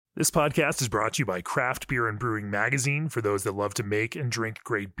This podcast is brought to you by Craft Beer and Brewing Magazine for those that love to make and drink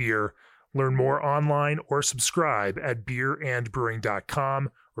great beer. Learn more online or subscribe at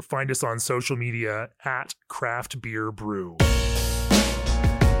beerandbrewing.com or find us on social media at Craft Beer Brew.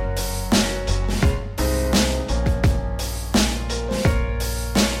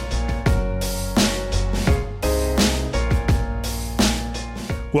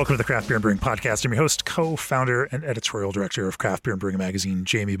 Welcome to the Craft Beer and Brewing Podcast. I'm your host, co-founder, and editorial director of Craft Beer and Brewing Magazine,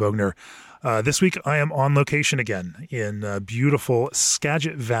 Jamie Bogner. This week, I am on location again in beautiful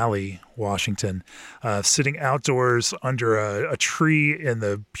Skagit Valley, Washington, sitting outdoors under a tree in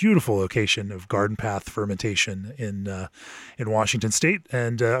the beautiful location of Garden Path Fermentation in Washington State.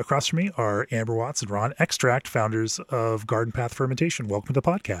 And across from me are Amber Watts and Ron Extract, founders of Garden Path Fermentation. Welcome to the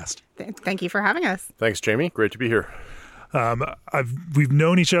podcast. Thank you for having us. Thanks, Jamie. Great to be here. We've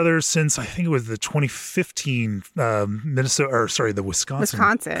known each other since I think it was the 2015 the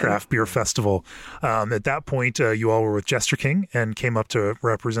Wisconsin Craft Beer Festival. At that point, you all were with Jester King and came up to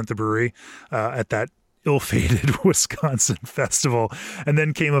represent the brewery at that ill-fated Wisconsin festival, and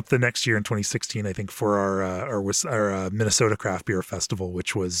then came up the next year in 2016, I think, for our Minnesota Craft Beer Festival,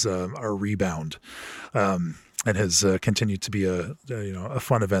 which was our rebound. And has continued to be a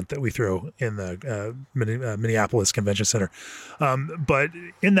fun event that we throw in the Minneapolis Convention Center. But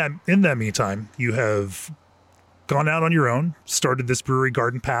in that meantime, you have gone out on your own, started this brewery,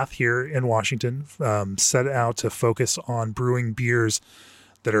 Garden Path, here in Washington, set out to focus on brewing beers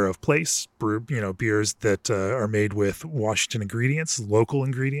that are of place, beers that are made with Washington ingredients, local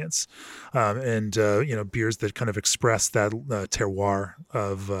ingredients, and beers that kind of express that terroir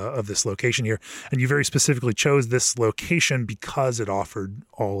of this location here. And you very specifically chose this location because it offered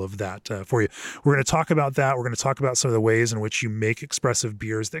all of that for you. We're going to talk about that. We're going to talk about some of the ways in which you make expressive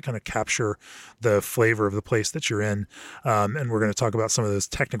beers that kind of capture the flavor of the place that you're in, and we're going to talk about some of those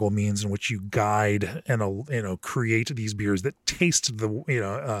technical means in which you guide and create these beers that taste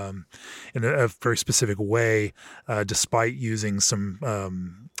in a very specific way, despite using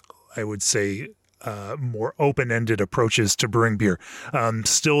some, I would say, more open-ended approaches to brewing beer.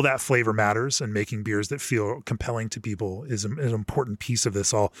 Still, that flavor matters, and making beers that feel compelling to people is an important piece of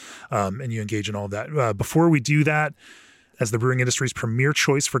this all, and you engage in all of that. Before we do that, as the brewing industry's premier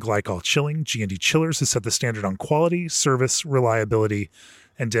choice for glycol chilling, G&D Chillers has set the standard on quality, service, reliability,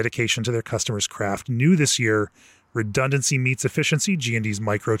 and dedication to their customers' craft. New this year, redundancy meets efficiency. G&D's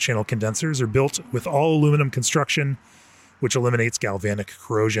micro-channel condensers are built with all aluminum construction, which eliminates galvanic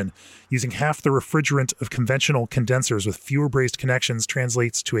corrosion. Using half the refrigerant of conventional condensers with fewer brazed connections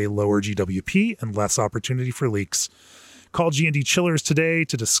translates to a lower GWP and less opportunity for leaks. Call G&D Chillers today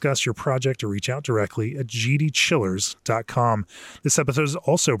to discuss your project or reach out directly at gdchillers.com. This episode is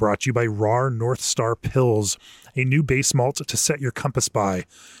also brought to you by RAR North Star Pils, a new base malt to set your compass by.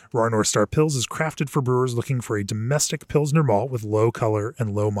 RAR North Star Pils is crafted for brewers looking for a domestic Pilsner malt with low color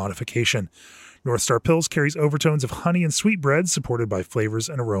and low modification. North Star Pils carries overtones of honey and sweetbread, supported by flavors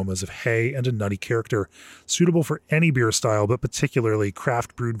and aromas of hay and a nutty character, suitable for any beer style, but particularly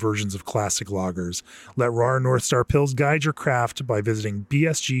craft-brewed versions of classic lagers. Let RAR North Star Pils guide your craft by visiting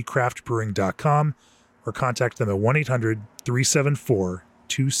bsgcraftbrewing.com or contact them at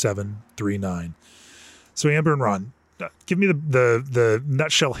 1-800-374-2739. So Amber and Ron, give me the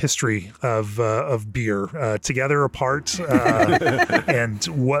nutshell history of beer, together, apart, and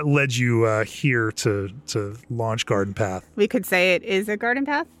what led you here to launch Garden Path. We could say it is a garden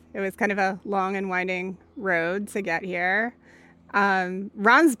path. It was kind of a long and winding road to get here.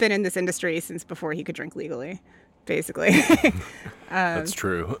 Ron's been in this industry since before he could drink legally, basically. That's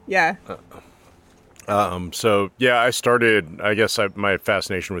true. Yeah. My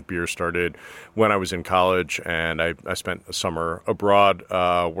fascination with beer started when I was in college, and I spent a summer abroad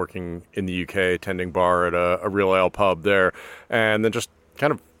working in the UK, tending bar at a real ale pub there, and then just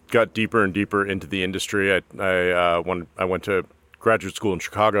kind of got deeper and deeper into the industry. I went to graduate school in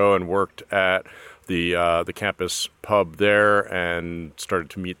Chicago and worked at the campus pub there and started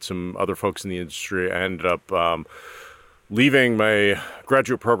to meet some other folks in the industry. I ended up leaving my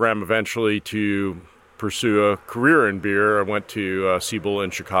graduate program eventually to pursue a career in beer. I went to Siebel in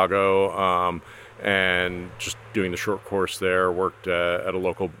Chicago and just doing the short course there, worked at a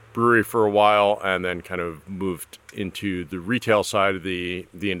local brewery for a while, and then kind of moved into the retail side of the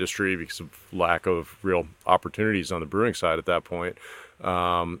industry because of lack of real opportunities on the brewing side at that point,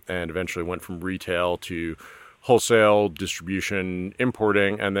 and eventually went from retail to wholesale distribution,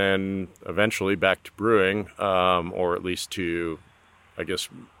 importing, and then eventually back to brewing, or at least to, I guess,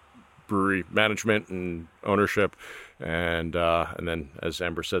 brewery management and ownership. And then, as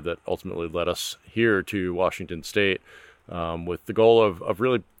Amber said, that ultimately led us here to Washington State. with the goal of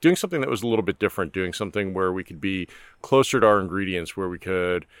really doing something that was a little bit different, doing something where we could be closer to our ingredients, where we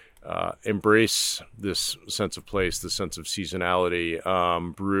could embrace this sense of place, this sense of seasonality,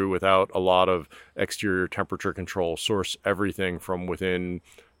 brew without a lot of exterior temperature control, source everything from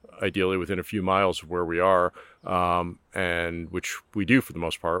ideally within a few miles of where we are, and which we do for the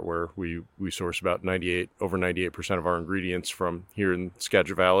most part, where we source about over 98% of our ingredients from here in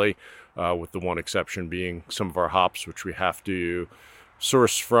Skagit Valley, with the one exception being some of our hops, which we have to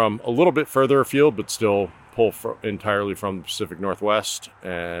source from a little bit further afield, but still pull entirely from the Pacific Northwest.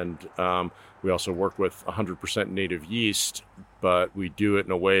 And we also work with 100% native yeast, but we do it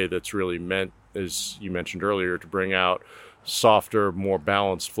in a way that's really meant, as you mentioned earlier, to bring out softer, more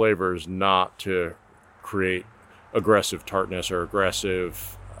balanced flavors, not to create aggressive tartness or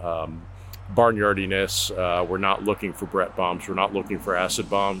aggressive barnyardiness. We're not looking for Brett bombs. We're not looking for acid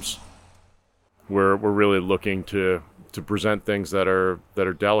bombs. We're really looking to present things that are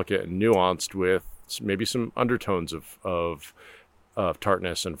delicate and nuanced, with maybe some undertones of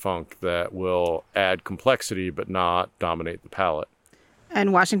tartness and funk that will add complexity but not dominate the palate.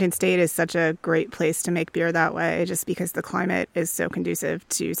 And Washington State is such a great place to make beer that way, just because the climate is so conducive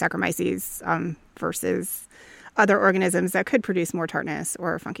to Saccharomyces versus other organisms that could produce more tartness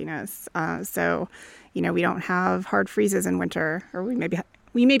or funkiness. So, we don't have hard freezes in winter, or we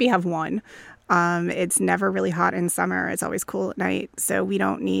maybe have one. It's never really hot in summer. It's always cool at night. So we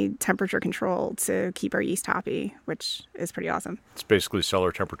don't need temperature control to keep our yeast hoppy, which is pretty awesome. It's basically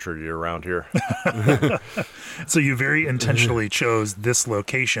cellar temperature year round here. So you very intentionally chose this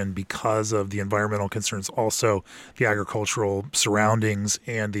location because of the environmental concerns, also the agricultural surroundings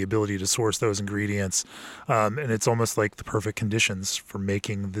and the ability to source those ingredients. And it's almost like the perfect conditions for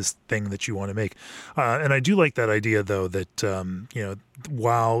making this thing that you want to make. And I do like that idea, though, that,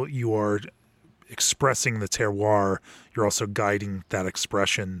 while you are expressing the terroir, you're also guiding that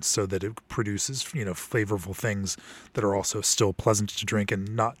expression so that it produces, flavorful things that are also still pleasant to drink,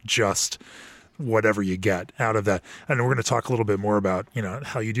 and not just whatever you get out of that. And we're going to talk a little bit more about,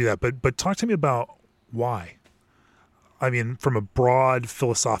 how you do that. But talk to me about why. I mean, from a broad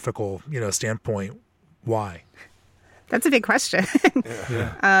philosophical, standpoint, why? That's a big question.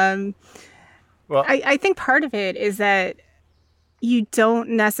 Well, I think part of it is that you don't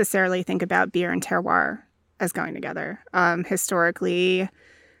necessarily think about beer and terroir as going together. Historically,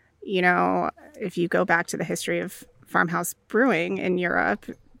 if you go back to the history of farmhouse brewing in Europe,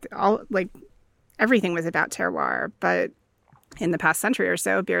 everything was about terroir. But in the past century or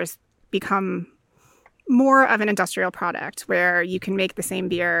so, beer has become more of an industrial product, where you can make the same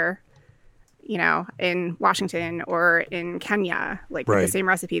beer, in Washington or in Kenya, with the same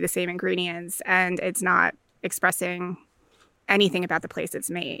recipe, the same ingredients, and it's not expressing anything about the place it's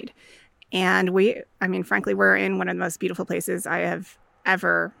made. And frankly, we're in one of the most beautiful places I have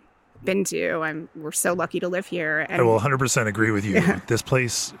ever been to. We're so lucky to live here. And I will 100% agree with you. This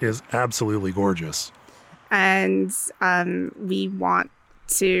place is absolutely gorgeous. And we want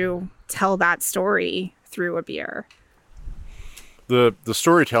to tell that story through a beer. The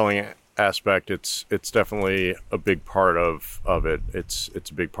storytelling aspect, it's definitely a big part of it. It's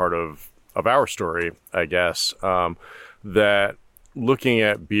a big part of our story, I guess. That looking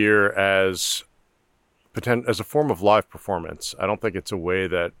at beer as a form of live performance. I don't think it's a way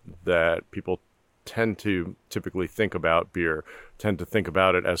that people tend to typically think about beer, tend to think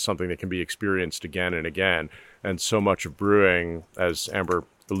about it as something that can be experienced again and again. And so much of brewing, as Amber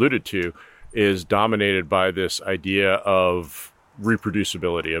alluded to, is dominated by this idea of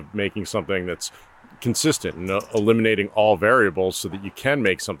reproducibility, of making something that's consistent and eliminating all variables so that you can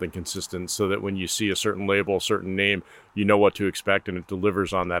make something consistent, so that when you see a certain label, a certain name, you know what to expect, and it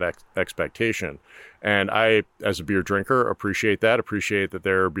delivers on that expectation. And I, as a beer drinker, appreciate that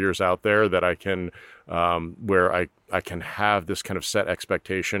there are beers out there that I can, where I can have this kind of set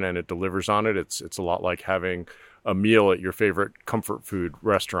expectation and it delivers on it. It's a lot like having a meal at your favorite comfort food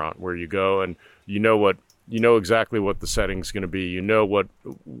restaurant, where you go and you know exactly what the setting's going to be. You know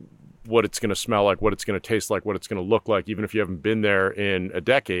what it's going to smell like, what it's going to taste like, what it's going to look like. Even if you haven't been there in a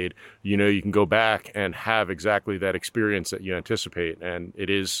decade, you can go back and have exactly that experience that you anticipate. And it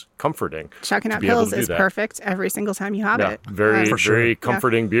is comforting. Chucking Hills is perfect every single time you have it. Very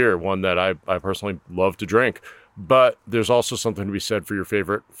comforting beer, one that I personally love to drink. But there's also something to be said for your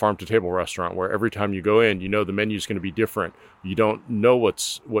favorite farm-to-table restaurant, where every time you go in, the menu is going to be different. You don't know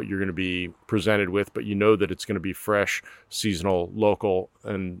what you're going to be presented with, but you know that it's going to be fresh, seasonal, local,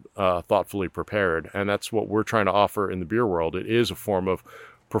 and thoughtfully prepared. And that's what we're trying to offer in the beer world. It is a form of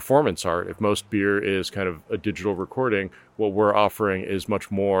performance art. If most beer is kind of a digital recording, what we're offering is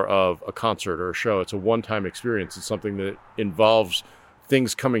much more of a concert or a show. It's a one-time experience. It's something that involves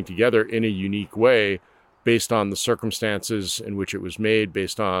things coming together in a unique way based on the circumstances in which it was made,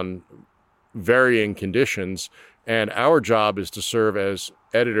 based on varying conditions. And our job is to serve as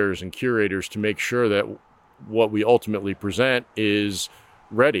editors and curators to make sure that what we ultimately present is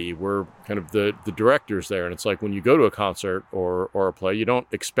ready. We're kind of the directors there. And it's like when you go to a concert or a play, you don't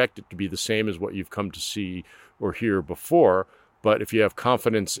expect it to be the same as what you've come to see or hear before. But if you have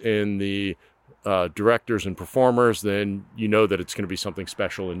confidence in the directors and performers, then you know that it's going to be something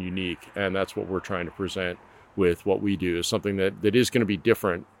special and unique. And that's what we're trying to present with what we do, is something that is going to be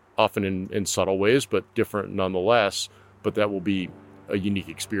different, often in subtle ways, but different nonetheless. But that will be a unique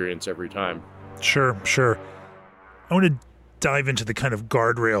experience every time. Sure. I want to dive into the kind of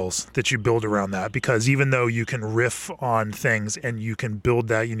guardrails that you build around that, because even though you can riff on things and you can build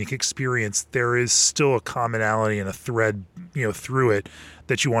that unique experience, there is still a commonality and a thread, through it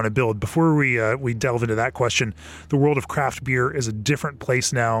that you want to build. Before we delve into that question, the world of craft beer is a different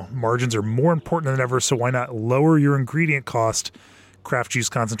place now. Margins are more important than ever, so why not lower your ingredient cost? Craft juice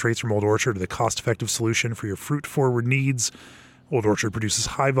concentrates from Old Orchard are the cost-effective solution for your fruit-forward needs. Old Orchard produces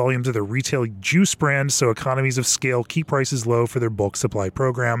high volumes of their retail juice brand, so economies of scale keep prices low for their bulk supply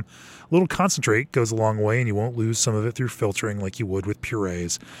program. A little concentrate goes a long way, and you won't lose some of it through filtering like you would with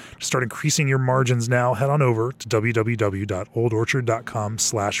purees. To start increasing your margins now, head on over to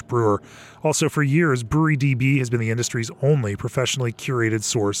www.oldorchard.com/brewer. Also, for years, BreweryDB has been the industry's only professionally curated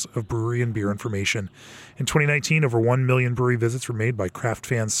source of brewery and beer information. In 2019, over 1 million brewery visits were made by craft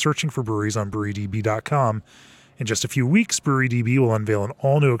fans searching for breweries on BreweryDB.com. In just a few weeks, BreweryDB will unveil an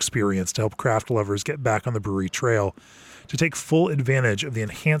all-new experience to help craft lovers get back on the brewery trail. To take full advantage of the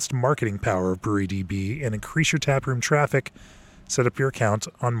enhanced marketing power of BreweryDB and increase your taproom traffic, set up your account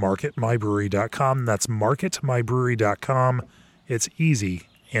on marketmybrewery.com. That's marketmybrewery.com. It's easy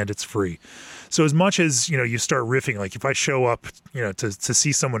and it's free. So as much as, you start riffing, like if I show up, to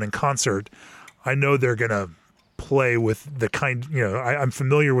see someone in concert, I know they're going to play with the kind, I'm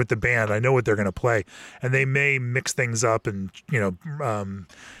familiar with the band. I know what they're going to play, and they may mix things up and,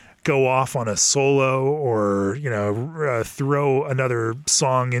 go off on a solo or, throw another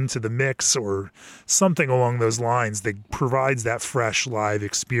song into the mix or something along those lines that provides that fresh live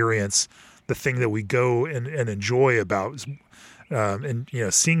experience, the thing that we go and enjoy about, and,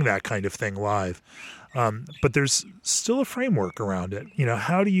 seeing that kind of thing live. But there's still a framework around it.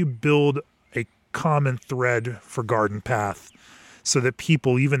 How do you build a common thread for Garden Path so that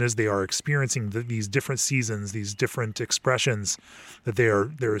people, even as they are experiencing these different seasons, these different expressions, that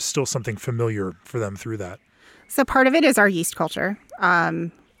there is still something familiar for them through that? So part of it is our yeast culture.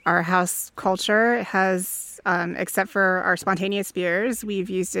 Our house culture has, except for our spontaneous beers, we've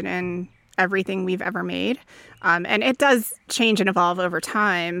used it in everything we've ever made. And it does change and evolve over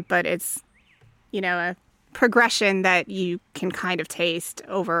time, but it's, a progression that you can kind of taste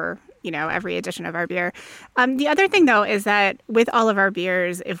over every edition of our beer. The other thing, though, is that with all of our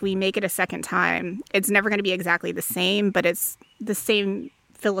beers, if we make it a second time, it's never going to be exactly the same, but it's the same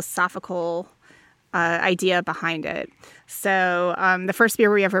philosophical idea behind it. So the first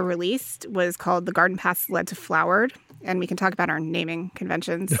beer we ever released was called The Garden Path Led to Flowered, and we can talk about our naming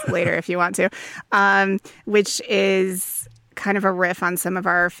conventions later if you want to, which is kind of a riff on some of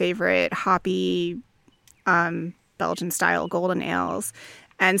our favorite hoppy Belgian-style golden ales.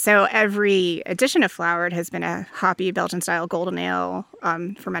 And so every edition of Flowered has been a hoppy Belgian-style golden ale,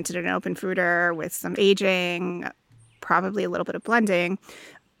 fermented in an open foeder with some aging, probably a little bit of blending.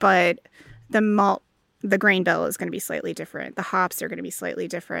 But the malt, the grain bill is going to be slightly different. The hops are going to be slightly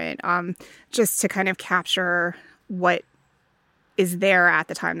different, just to kind of capture what is there at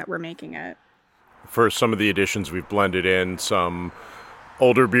the time that we're making it. For some of the additions, we've blended in some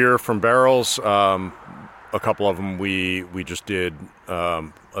older beer from barrels. A couple of them we just did a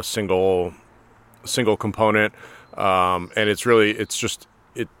single component, and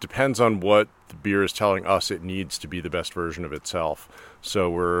it depends on what the beer is telling us it needs to be the best version of itself.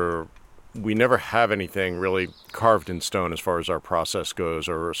 So we never have anything really carved in stone as far as our process goes,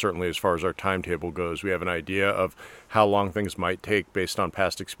 or certainly as far as our timetable goes. We have an idea of how long things might take based on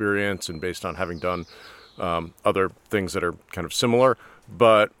past experience and based on having done other things that are kind of similar,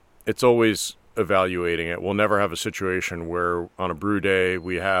 but it's always evaluating it. We'll never have a situation where on a brew day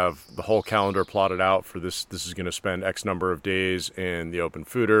we have the whole calendar plotted out for this is going to spend X number of days in the open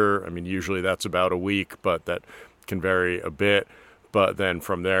foeder. I mean, usually that's about a week, but that can vary a bit. But then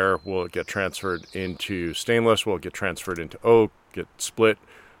from there, we'll get transferred into stainless, we'll get transferred into oak, get split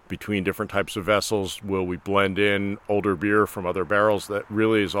between different types of vessels? Will we blend in older beer from other barrels? That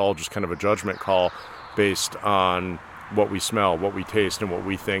really is all just kind of a judgment call based on what we smell, what we taste, and what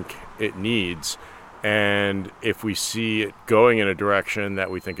we think it needs. And if we see it going in a direction that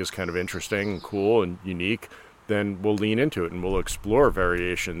we think is kind of interesting and cool and unique, then we'll lean into it and we'll explore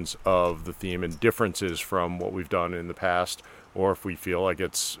variations of the theme and differences from what we've done in the past. Or if we feel like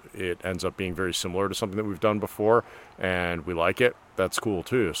it ends up being very similar to something that we've done before and we like it, that's cool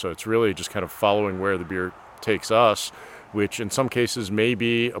too. So it's really just kind of following where the beer takes us, which in some cases may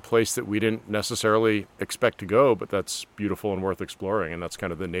be a place that we didn't necessarily expect to go, but that's beautiful and worth exploring. And that's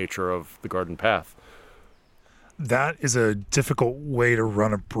kind of the nature of the garden path. That is a difficult way to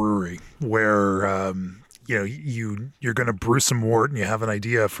run a brewery where, you're going to brew some wort and you have an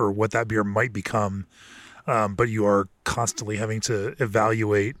idea for what that beer might become. But you are constantly having to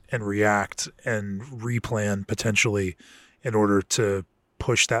evaluate and react and replan potentially in order to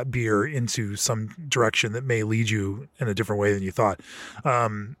push that beer into some direction that may lead you in a different way than you thought.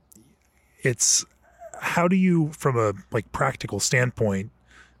 It's how do you, from a practical standpoint,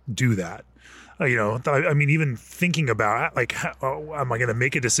 do that? Even thinking about am I going to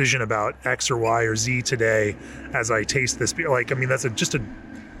make a decision about X or Y or Z today as I taste this beer? That's just an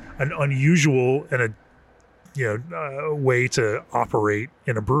unusual and a way to operate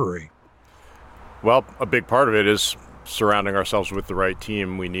in a brewery. Well, a big part of it is surrounding ourselves with the right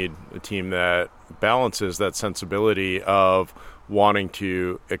team. We need a team that balances that sensibility of wanting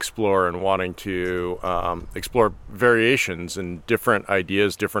to explore and wanting to explore variations and different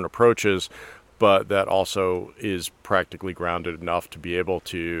ideas, different approaches, but that also is practically grounded enough to be able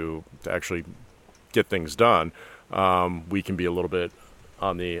to actually get things done. We can be a little bit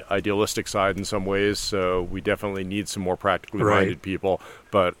on the idealistic side in some ways, so we definitely need some more practically minded people,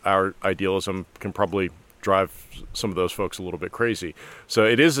 but our idealism can probably drive some of those folks a little bit crazy. So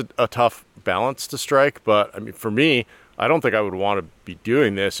it is a tough balance to strike, but for me, I don't think I would want to be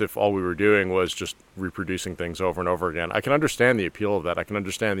doing this if all we were doing was just reproducing things over and over again. I can understand the appeal of that. I can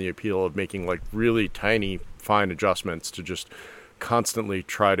understand the appeal of making really tiny, fine adjustments to just constantly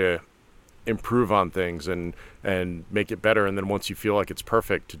try to improve on things and make it better. And then once you feel like it's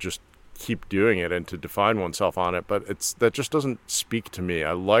perfect, to just keep doing it and to define oneself on it. But that just doesn't speak to me.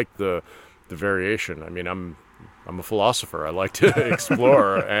 I like the variation. I'm a philosopher. I like to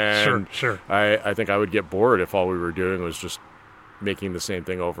explore, and sure. I think I would get bored if all we were doing was just making the same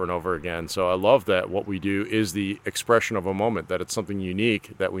thing over and over again. So I love that what we do is the expression of a moment, that it's something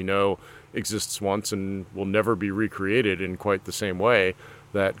unique that we know exists once and will never be recreated in quite the same way.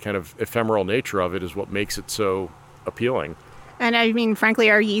 That kind of ephemeral nature of it is what makes it so appealing. And frankly,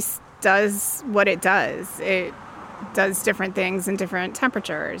 our yeast does what it does. It does different things in different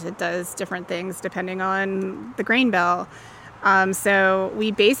temperatures. It does different things depending on the grain bill. So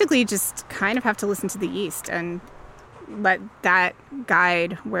we basically just kind of have to listen to the yeast and let that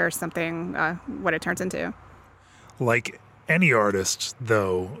guide where something, what it turns into. Like any artist,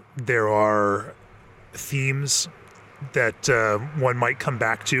 though, there are themes that one might come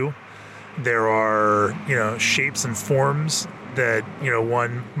back to. There are, shapes and forms that,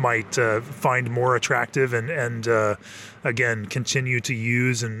 one might find more attractive and again, continue to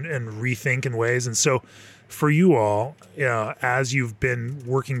use and rethink in ways. And so for you all, as you've been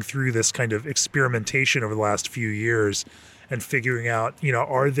working through this kind of experimentation over the last few years and figuring out,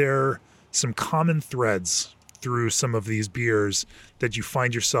 are there some common threads through some of these beers that you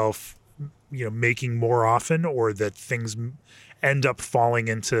find yourself, making more often, or that things end up falling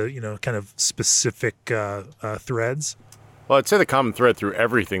into, kind of specific threads? Well, I'd say the common thread through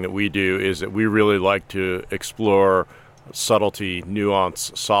everything that we do is that we really like to explore subtlety,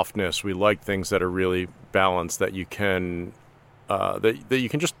 nuance, softness. We like things that are really balanced, that you can that you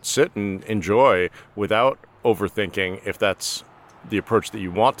can just sit and enjoy without overthinking, if that's the approach that you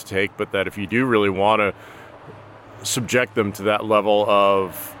want to take, but that if you do really want to subject them to that level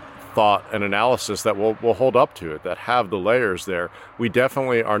of thought and analysis, that will hold up to it, that have the layers there. We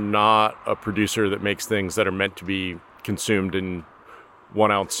definitely are not a producer that makes things that are meant to be consumed in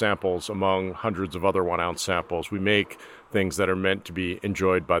 1 ounce samples among hundreds of other 1 ounce samples. We make things that are meant to be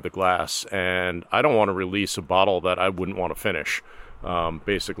enjoyed by the glass, and I don't want to release a bottle that I wouldn't want to finish,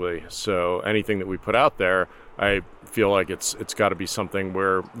 basically. So anything that we put out there, I feel like it's got to be something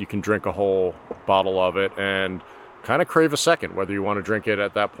where you can drink a whole bottle of it and kind of crave a second, whether you want to drink it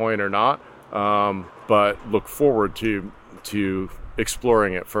at that point or not, but look forward to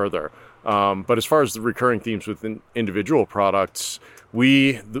exploring it further. But as far as the recurring themes within individual products,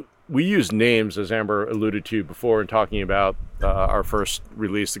 we use names, as Amber alluded to before in talking about our first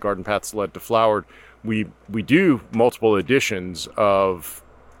release, The Garden Paths Led to Flowered. We do multiple editions of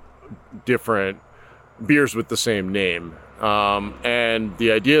different beers with the same name. And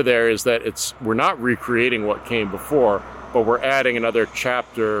the idea there is that we're not recreating what came before, but we're adding another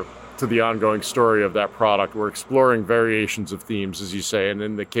chapter to the ongoing story of that product. We're exploring variations of themes, as you say. And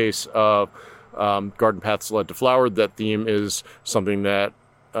in the case of Garden Paths Led to Flower, that theme is something that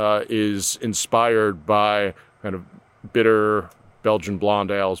is inspired by kind of bitter Belgian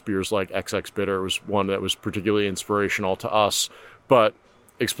blonde ales. Beers like XX Bitter was one that was particularly inspirational to us, but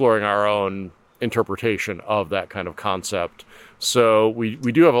exploring our own interpretation of that kind of concept. So we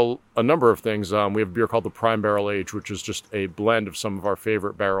do have a number of things. We have a beer called the Prime Barrel Age, which is just a blend of some of our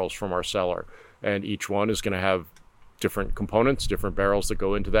favorite barrels from our cellar. And each one is going to have different components, different barrels that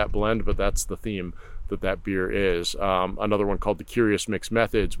go into that blend, but that's the theme that beer is. Another one called the Curious Mixed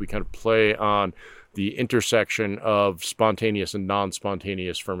Methods. We kind of play on the intersection of spontaneous and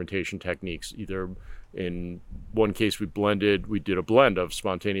non-spontaneous fermentation techniques. Either in one case we did a blend of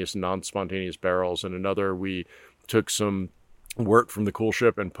spontaneous and non-spontaneous barrels. And another, we took some wort from the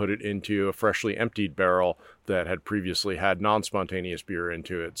Coolship and put it into a freshly emptied barrel that had previously had non-spontaneous beer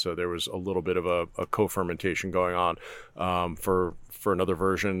into it. So there was a little bit of a co-fermentation going on. For another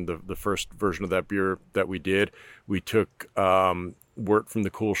version, the first version of that beer that we did, we took wort from the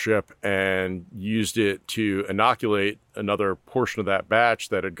Coolship and used it to inoculate another portion of that batch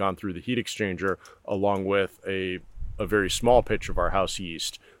that had gone through the heat exchanger, along with a very small pitch of our house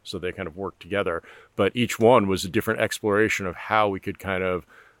yeast. So they kind of worked together. But each one was a different exploration of how we could kind of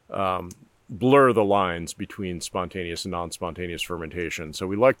blur the lines between spontaneous and non-spontaneous fermentation. So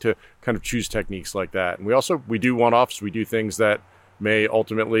we like to kind of choose techniques like that. And we do one-offs. We do things that may have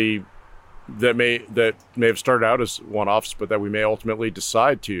started out as one-offs, but that we may ultimately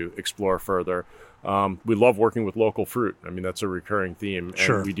decide to explore further. We love working with local fruit. I mean, that's a recurring theme.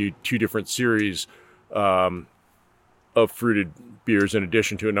 Sure. And we do 2 different series of fruited beers in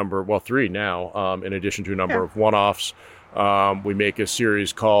addition to 3 now, in addition to a number of one-offs. We make a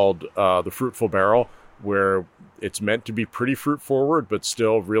series called The Fruitful Barrel, where it's meant to be pretty fruit forward, but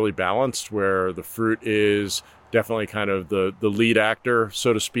still really balanced, where the fruit is definitely kind of the lead actor,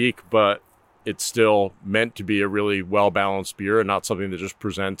 so to speak, but it's still meant to be a really well-balanced beer and not something that just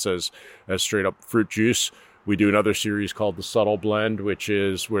presents as straight up fruit juice. We do another series called the Subtle Blend, which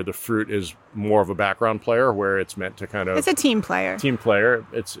is where the fruit is more of a background player, where it's meant to kind of... It's a team player.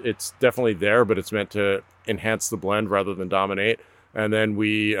 It's definitely there, but it's meant to enhance the blend rather than dominate. And then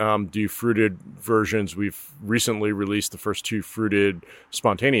we do fruited versions. We've recently released the first 2 fruited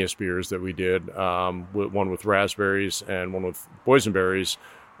spontaneous beers that we did, one with raspberries and one with boysenberries.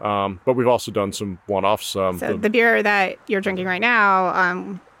 But we've also done some one-offs. So the beer that you're drinking right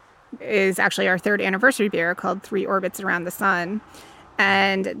now is actually our 3rd anniversary beer called 3 Orbits Around the Sun.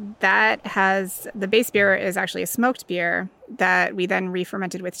 And that has, the base beer is actually a smoked beer that we then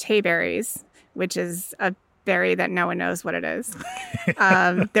re-fermented with tay berries, which is a berry that no one knows what it is.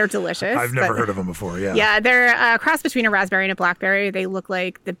 They're delicious. I've never heard of them before, yeah. Yeah, they're a cross between a raspberry and a blackberry. They look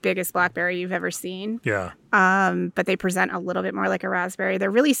like the biggest blackberry you've ever seen. Yeah. But they present a little bit more like a raspberry.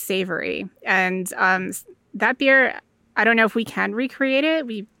 They're really savory. And that beer, I don't know if we can recreate it.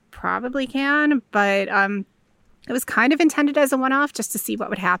 We probably can, but it was kind of intended as a one-off just to see what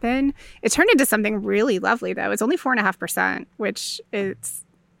would happen. It turned into something really lovely, though. It's only 4.5%, which is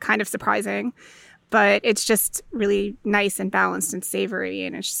kind of surprising. But it's just really nice and balanced and savory,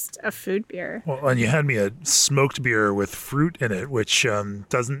 and it's just a food beer. Well, and you had me a smoked beer with fruit in it, which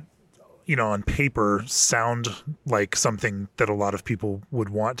doesn't, on paper sound like something that a lot of people would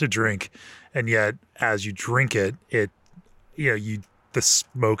want to drink. And yet, as you drink it, the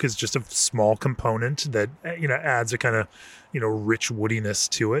smoke is just a small component that, adds a kind of, rich woodiness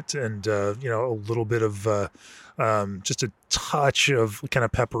to it, and, a little bit of just a touch of kind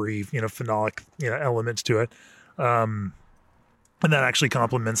of peppery, phenolic, element to it. And that actually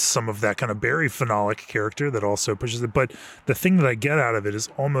complements some of that kind of berry phenolic character that also pushes it. But the thing that I get out of it is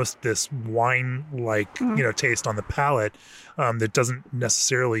almost this wine-like, taste on the palate that doesn't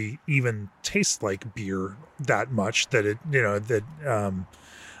necessarily even taste like beer that much. That it,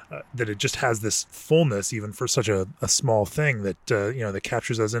 that it just has this fullness, even for such a small thing that that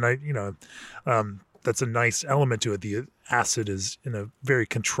captures us. And that's a nice element to it. The acid is in a very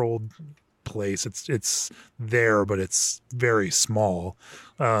controlled place. It's there, but it's very small,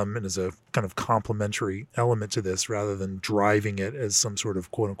 and is a kind of complementary element to this rather than driving it as some sort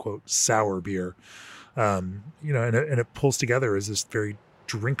of quote unquote sour beer. And it pulls together as this very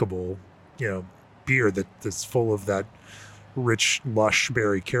drinkable, beer that's full of that rich, lush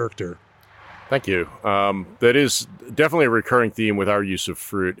berry character. Thank you. That is definitely a recurring theme with our use of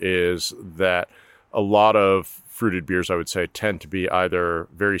fruit, is that a lot of fruited beers, I would say, tend to be either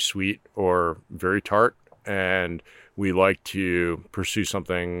very sweet or very tart. And we like to pursue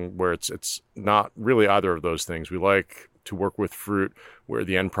something where it's not really either of those things. We like to work with fruit where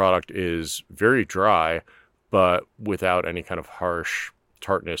the end product is very dry, but without any kind of harsh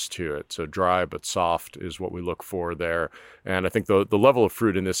tartness to it. So dry but soft is what we look for there. And I think the level of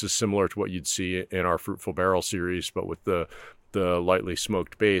fruit in this is similar to what you'd see in our Fruitful Barrel series, but with the lightly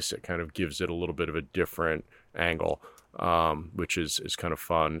smoked base, it kind of gives it a little bit of a different angle, which is kind of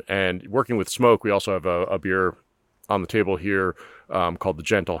fun. And working with smoke, we also have a beer on the table here called the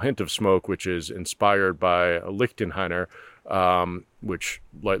Gentle Hint of Smoke, which is inspired by a Lichtenheiner, which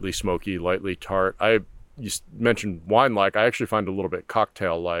lightly smoky, lightly tart. You mentioned wine-like. I actually find a little bit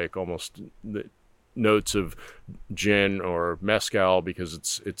cocktail-like, almost the notes of gin or mezcal,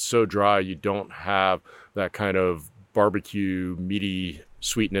 because it's so dry. You don't have that kind of barbecue meaty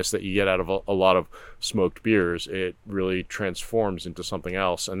sweetness that you get out of a lot of smoked beers. It really transforms into something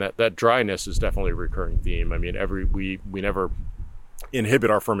else, and that dryness is definitely a recurring theme. I mean, we never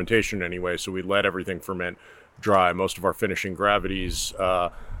inhibit our fermentation anyway, so we let everything ferment dry. Most of our finishing gravities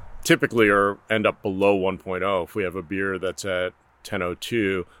typically end up below 1.0. If we have a beer that's at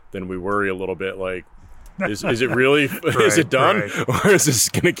 10.02, then we worry a little bit, like, is it really, is it done? Right. Or is this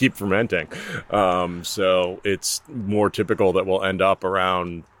going to keep fermenting? So it's more typical that we'll end up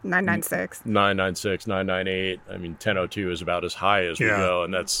around 996, 998. I mean, 10.02 is about as high as we go.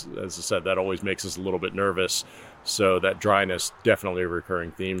 And that's, as I said, that always makes us a little bit nervous. So that dryness, definitely a recurring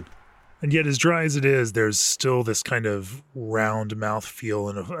theme. And yet, as dry as it is, there's still this kind of round mouth feel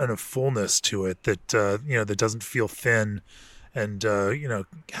and a fullness to it that that doesn't feel thin, and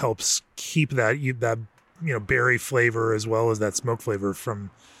helps keep that berry flavor as well as that smoke flavor from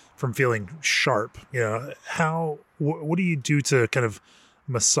feeling sharp. What do you do to kind of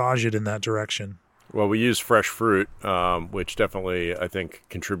massage it in that direction? Well, we use fresh fruit, which definitely I think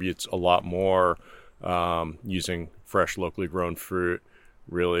contributes a lot more. Using fresh, locally grown fruit,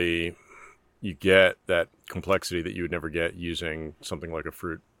 really, you get that complexity that you would never get using something like a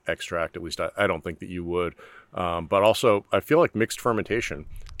fruit extract. At least I don't think that you would. But also, I feel like mixed fermentation.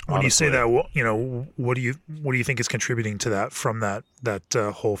 When honestly, you say that, what do you think is contributing to that from that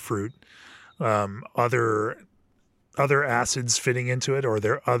whole fruit? Other acids fitting into it, or are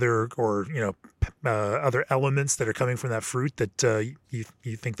there other elements that are coming from that fruit that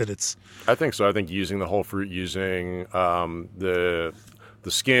you think that it's? I think so. I think using the whole fruit, using the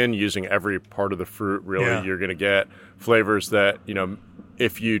skin, using every part of the fruit, really, you're going to get flavors that,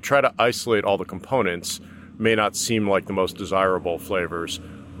 if you try to isolate all the components, may not seem like the most desirable flavors,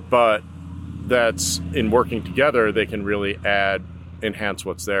 but that's in working together, they can really enhance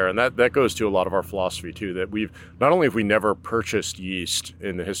what's there. And that goes to a lot of our philosophy too, that not only have we never purchased yeast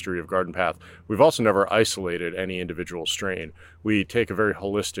in the history of Garden Path, we've also never isolated any individual strain. We take a very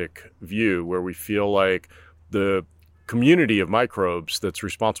holistic view where we feel like the community of microbes that's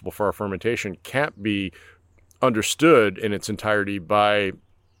responsible for our fermentation can't be understood in its entirety by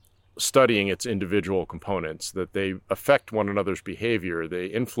studying its individual components, that they affect one another's behavior, they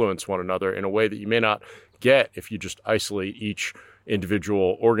influence one another in a way that you may not get if you just isolate each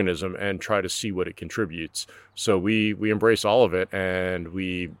individual organism and try to see what it contributes. So we embrace all of it, and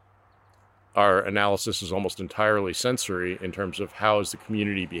our analysis is almost entirely sensory in terms of how is the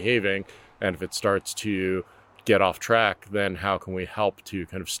community behaving, and if it starts to get off track, then how can we help to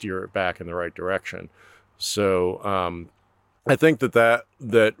kind of steer it back in the right direction? So I think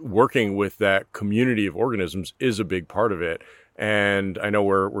that working with that community of organisms is a big part of it. And I know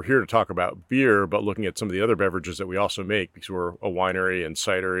we're here to talk about beer, but looking at some of the other beverages that we also make, because we're a winery and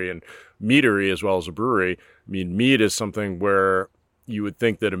cidery and meadery as well as a brewery. I mean, mead is something where you would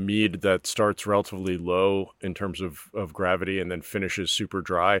think that a mead that starts relatively low in terms of gravity and then finishes super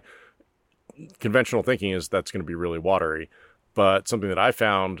dry, conventional thinking is that's going to be really watery. But something that I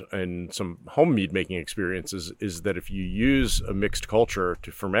found in some home mead making experiences is that if you use a mixed culture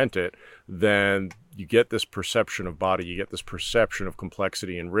to ferment it, then you get this perception of body, you get this perception of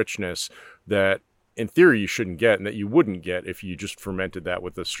complexity and richness that in theory you shouldn't get, and that you wouldn't get if you just fermented that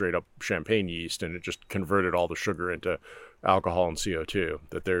with a straight up champagne yeast and it just converted all the sugar into alcohol and CO2.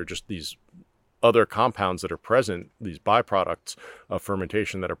 That there are just these other compounds that are present, these byproducts of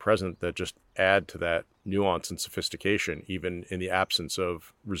fermentation that are present, that just add to that nuance and sophistication, even in the absence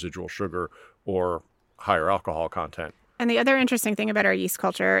of residual sugar or higher alcohol content. And the other interesting thing about our yeast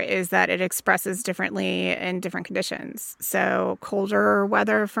culture is that it expresses differently in different conditions. So colder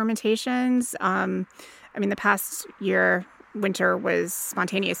weather fermentations, the past year, winter was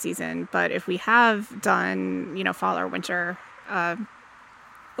spontaneous season, but if we have done, fall or winter,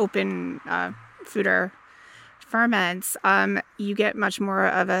 open foeder ferments, you get much more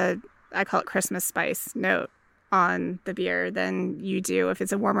of I call it Christmas spice note on the beer than you do if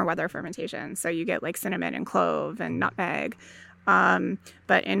it's a warmer weather fermentation. So you get like cinnamon and clove and nutmeg.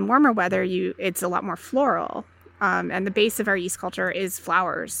 But in warmer weather, it's a lot more floral. And the base of our yeast culture is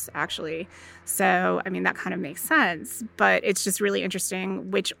flowers, actually. So, I mean, that kind of makes sense. But it's just really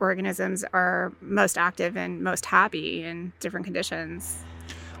interesting which organisms are most active and most happy in different conditions.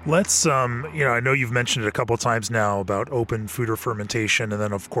 Let's, I know you've mentioned it a couple of times now about open foeder fermentation, and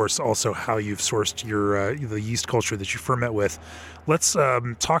then, of course, also how you've sourced your the yeast culture that you ferment with. Let's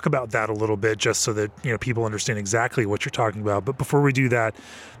talk about that a little bit, just so that people understand exactly what you're talking about. But before we do that,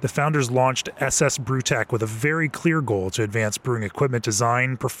 the founders launched SS Brewtech with a very clear goal to advance brewing equipment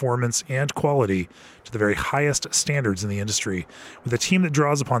design, performance, and quality to the very highest standards in the industry. With a team that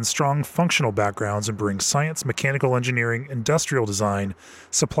draws upon strong functional backgrounds in brewing science, mechanical engineering, industrial design,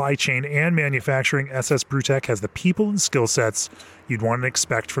 supply chain, and manufacturing, SS Brewtech has the people and skill sets you'd want to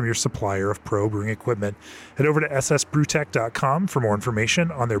expect from your supplier of pro brewing equipment. Head over to ssbrewtech.com for more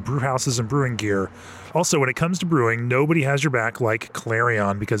information on their brew houses and brewing gear. Also, when it comes to brewing, nobody has your back like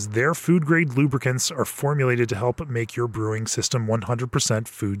Clarion, because their food-grade lubricants are formulated to help make your brewing system 100%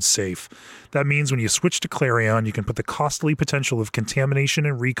 food safe. That means when you switch to Clarion, you can put the costly potential of contamination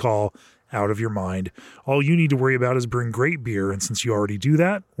and recall out of your mind. All you need to worry about is brewing great beer, and since you already do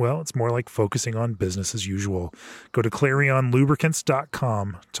that, well, it's more like focusing on business as usual. Go to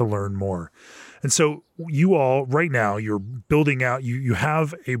clarionlubricants.com to learn more. And so you all, right now, you're building out, you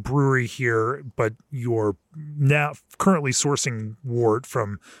have a brewery here, but you're now currently sourcing wort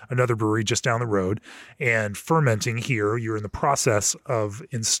from another brewery just down the road and fermenting here. You're in the process of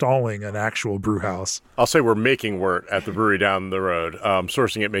installing an actual brew house. I'll say we're making wort at the brewery down the road.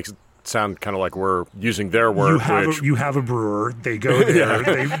 Sourcing it makes it sound kind of like we're using their wort. You have a brewer. They go there.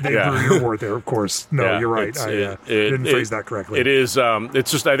 They brew your wort there, of course. No, you're right. I didn't phrase that correctly. It is. It's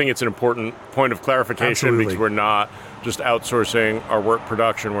just, I think it's an important point of clarification. Absolutely. Because we're not just outsourcing our wort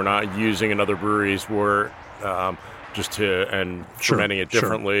production. We're not using another brewery's wort fermenting it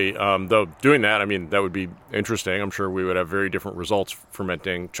differently. Though doing that, I mean, that would be interesting. I'm sure we would have very different results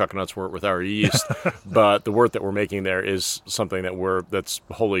fermenting Chuckanut's wort with our yeast. But the wort that we're making there is something that's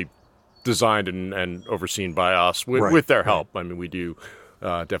wholly designed and overseen by us with their help. I mean, we do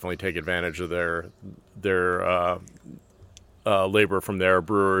definitely take advantage of their labor from their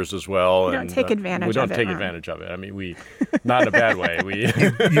brewers as well. We don't take advantage of it. We don't take advantage of it. I mean, we not in a bad way.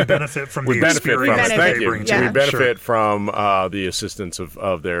 You benefit from the experience. Thank you. We benefit from the assistance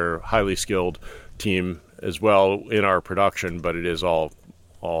of their highly skilled team as well in our production, but it is all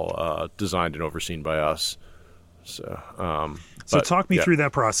designed and overseen by us. So talk me through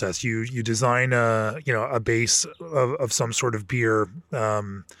that process. You design a base of some sort of beer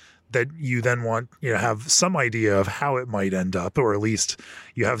that you then want have some idea of how it might end up, or at least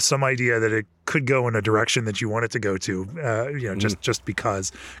you have some idea that it could go in a direction that you want it to go to. Just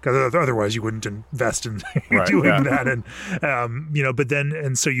because otherwise you wouldn't invest in doing that. And but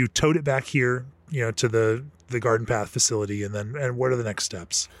then so you towed it back here to the Garden Path facility, and what are the next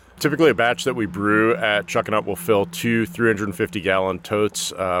steps? Typically, a batch that we brew at Chuckanut will fill 2 350-gallon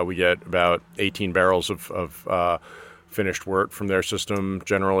totes. We get about 18 barrels of finished wort from their system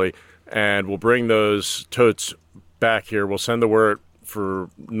generally, and we'll bring those totes back here. We'll send the wort for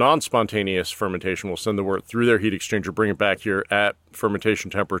non-spontaneous fermentation. We'll send the wort through their heat exchanger, bring it back here at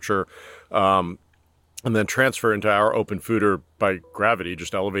fermentation temperature, and then transfer into our open foeder by gravity,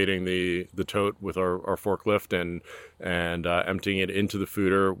 just elevating the tote with our forklift and emptying it into the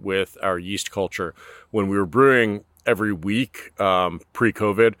foeder with our yeast culture. When we were brewing every week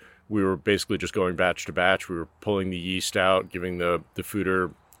pre-COVID, we were basically just going batch to batch. We were pulling the yeast out, giving the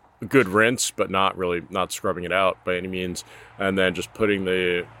foeder a good rinse, but not scrubbing it out by any means, and then just putting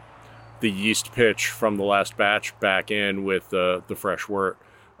the yeast pitch from the last batch back in with the fresh wort.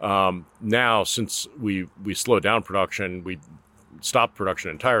 Now, since we slowed down production, we stopped production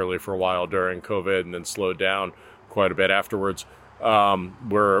entirely for a while during COVID and then slowed down quite a bit afterwards.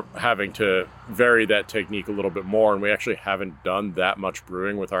 We're having to vary that technique a little bit more, and we actually haven't done that much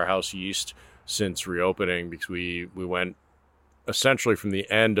brewing with our house yeast since reopening, because we went essentially from the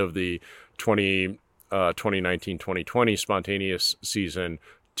end of the 2019-2020 spontaneous season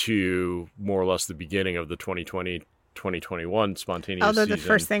to more or less the beginning of the 2020-2021 spontaneous Although season. The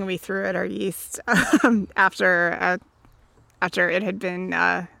first thing we threw at our yeast after it had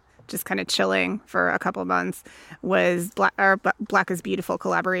been just kind of chilling for a couple months was Black is Beautiful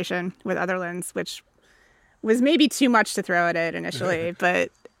collaboration with Otherlands, which was maybe too much to throw at it initially,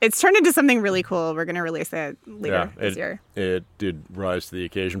 but it's turned into something really cool. We're going to release it later this year. It did rise to the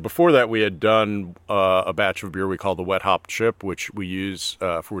occasion. Before that, we had done a batch of beer we call the Wet Hop Chip, which we use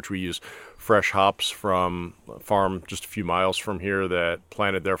fresh hops from a farm just a few miles from here that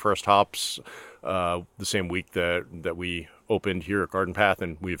planted their first hops the same week that we opened here at Garden Path,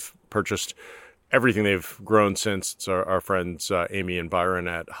 and we've purchased everything they've grown since. It's our friends Amy and Byron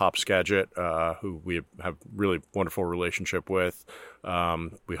at Hop Skagit, who we have really wonderful relationship with.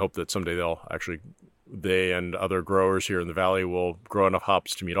 We hope that someday they and other growers here in the valley will grow enough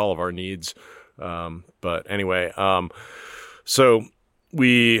hops to meet all of our needs. But anyway, so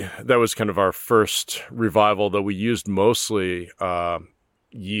that was kind of our first revival, though we used mostly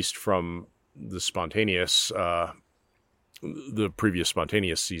yeast from the previous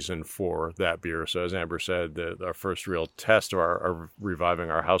spontaneous season for that beer. So as Amber said, our first real test of our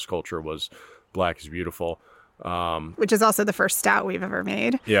reviving our house culture was Black is Beautiful. Which is also the first stout we've ever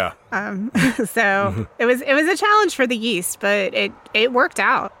made. Yeah. So it was a challenge for the yeast, but it worked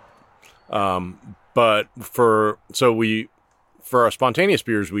out. But for our spontaneous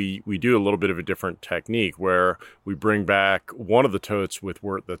beers, we do a little bit of a different technique where we bring back one of the totes with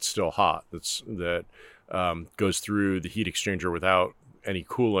wort that's still hot. That goes through the heat exchanger without any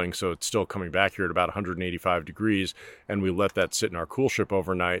cooling, so it's still coming back here at about 185 degrees, and we let that sit in our cool ship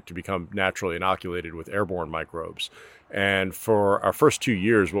overnight to become naturally inoculated with airborne microbes. And for our first 2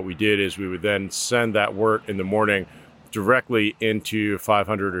 years, what we did is we would then send that wort in the morning directly into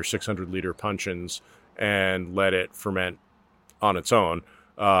 500 or 600 liter puncheons and let it ferment on its own.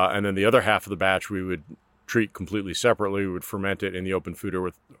 And then the other half of the batch we would treat completely separately. We would ferment it in the open foeder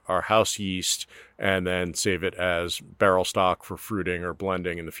with our house yeast and then save it as barrel stock for fruiting or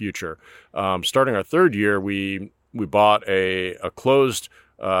blending in the future. Starting our third year, we bought a closed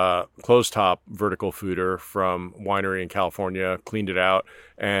top vertical foeder from winery in California, cleaned it out,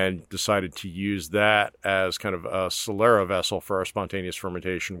 and decided to use that as kind of a Solera vessel for our spontaneous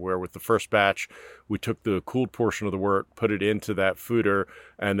fermentation, where with the first batch, we took the cooled portion of the wort, put it into that foeder,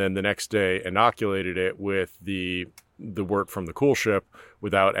 and then the next day inoculated it with the wort from the cool ship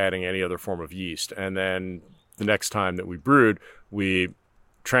without adding any other form of yeast. And then the next time that we brewed, we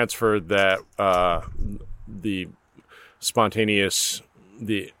transferred that the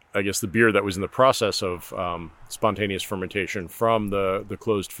beer that was in the process of spontaneous fermentation from the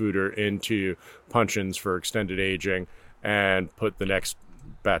closed foeder into puncheons for extended aging, and put the next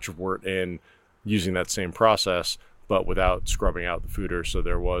batch of wort in using that same process, but without scrubbing out the foeder. So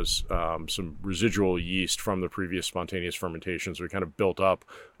there was some residual yeast from the previous spontaneous fermentation. So we kind of built up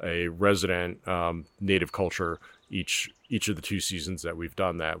a resident native culture each of the 2 seasons that we've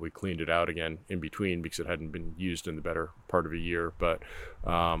done that. We cleaned it out again in between because it hadn't been used in the better part of a year. But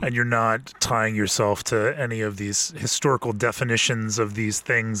and you're not tying yourself to any of these historical definitions of these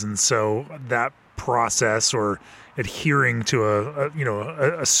things, and so that process or adhering to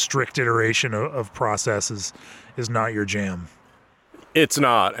a strict iteration of processes is not your jam. It's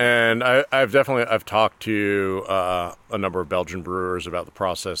not, and I've talked to a number of Belgian brewers about the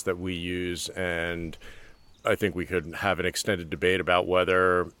process that we use, and I think we could have an extended debate about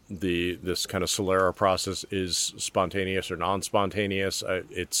whether this kind of Solera process is spontaneous or non-spontaneous.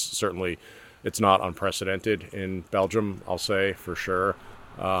 It's not unprecedented in Belgium, I'll say for sure.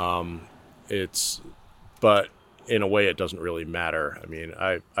 But in a way, it doesn't really matter. I mean,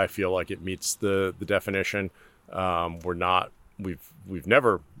 I feel like it meets the definition. We've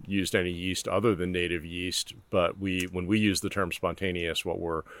never used any yeast other than native yeast, but when we use the term spontaneous, what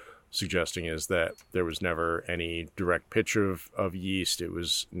we're suggesting is that there was never any direct pitch of yeast. It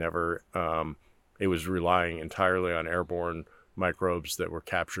was never, it was relying entirely on airborne microbes that were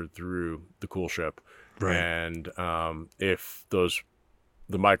captured through the cool ship. Right. And if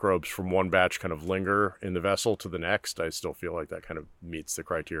the microbes from one batch kind of linger in the vessel to the next, I still feel like that kind of meets the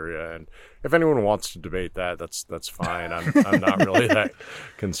criteria. And if anyone wants to debate that, that's fine. I'm not really that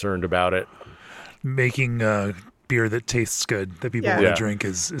concerned about it. Making beer that tastes good, that people want to drink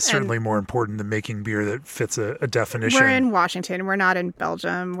is certainly more important than making beer that fits a definition. We're in Washington. We're not in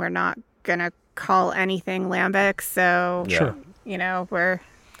Belgium. We're not going to call anything lambic. So,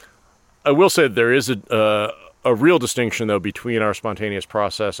 I will say there is a real distinction, though, between our spontaneous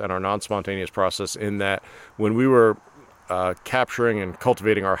process and our non-spontaneous process, in that when we were capturing and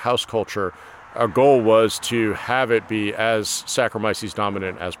cultivating our house culture, our goal was to have it be as Saccharomyces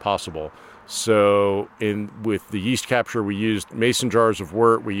dominant as possible. So with the yeast capture, we used mason jars of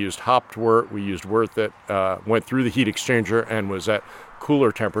wort, we used hopped wort, we used wort that went through the heat exchanger and was at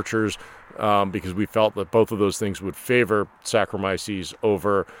cooler temperatures, because we felt that both of those things would favor Saccharomyces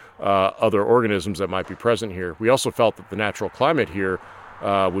over other organisms that might be present here. We also felt that the natural climate here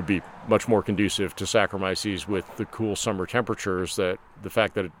would be much more conducive to Saccharomyces with the cool summer temperatures, that the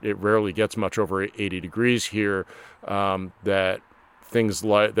fact that it rarely gets much over 80 degrees here, that things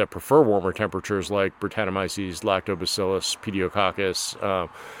that prefer warmer temperatures like Brettanomyces, Lactobacillus, Pediococcus,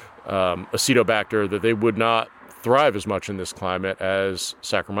 Acetobacter, that they would not thrive as much in this climate as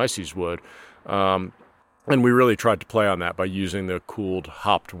Saccharomyces would. And we really tried to play on that by using the cooled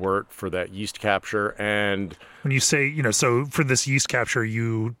hopped wort for that yeast capture. And when you say, so for this yeast capture,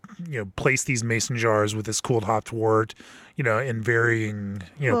 you place these mason jars with this cooled hopped wort, in varying,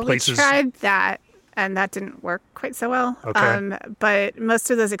 places. We tried that, and that didn't work quite so well. Okay. But most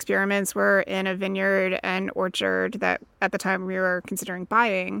of those experiments were in a vineyard and orchard that at the time we were considering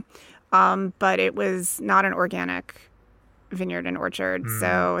buying, but it was not an organic vineyard and orchard,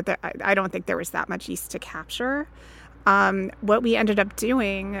 so I don't think there was that much yeast to capture. What we ended up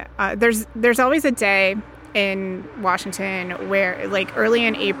doing, there's always a day in Washington where, like early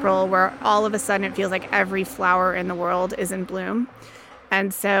in April, where all of a sudden it feels like every flower in the world is in bloom.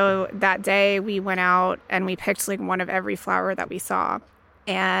 And so that day we went out and we picked like one of every flower that we saw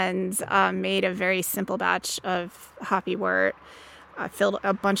and made a very simple batch of hoppy wort. Filled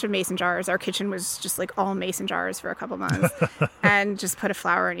a bunch of mason jars. Our kitchen was just like all mason jars for a couple months, and just put a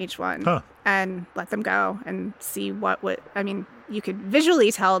flower in each one and let them go and see what would. I mean, you could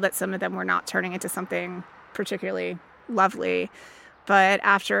visually tell that some of them were not turning into something particularly lovely. But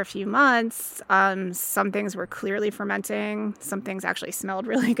after a few months, some things were clearly fermenting. Some things actually smelled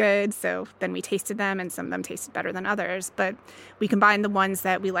really good. So then we tasted them, and some of them tasted better than others. But we combined the ones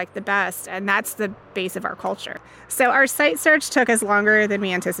that we liked the best, and that's the base of our culture. So our site search took us longer than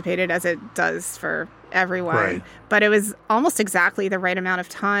we anticipated, as it does for everyone. Right. But it was almost exactly the right amount of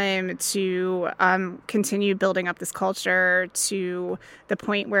time to continue building up this culture to the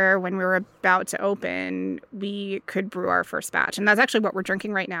point where when we were about to open, we could brew our first batch. And that's actually what we're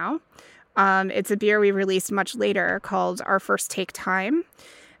drinking right now. It's a beer we released much later called Our First Take Time.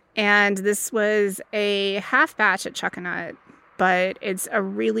 And this was a half batch at Chuckanut, but it's a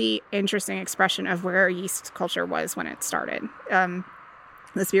really interesting expression of where yeast culture was when it started.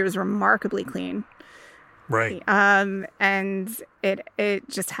 This beer is remarkably clean. Right. And it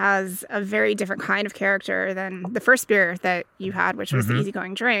just has a very different kind of character than the first beer that you had, which was the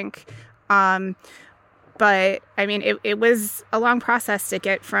easygoing drink. But I mean, it was a long process to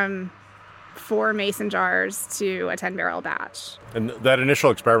get from 4 mason jars to a 10-barrel batch. And that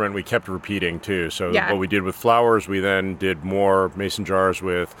initial experiment we kept repeating too. So what we did with flowers, we then did more mason jars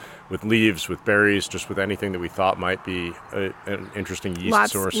with leaves, with berries, just with anything that we thought might be an interesting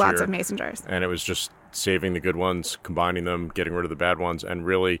yeast source here. Lots of mason jars. And it was just saving the good ones, combining them, getting rid of the bad ones, and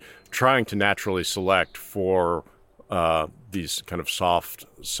really trying to naturally select for these kind of soft,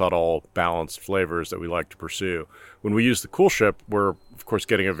 subtle, balanced flavors that we like to pursue. When we use the coolship, we're, of course,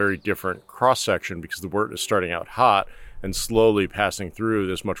 getting a very different cross-section because the wort is starting out hot and slowly passing through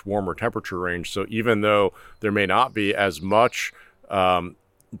this much warmer temperature range. So even though there may not be as much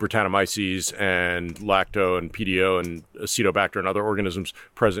Brettanomyces and Lacto and PDO and Acetobacter and other organisms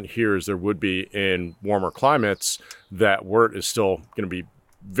present here as there would be in warmer climates, that wort is still going to be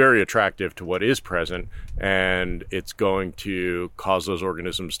very attractive to what is present, and it's going to cause those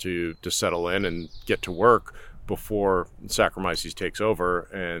organisms to settle in and get to work before Saccharomyces takes over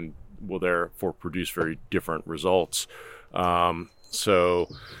and will therefore produce very different results. So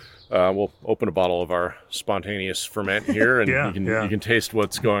we'll open a bottle of our spontaneous ferment here, and you can taste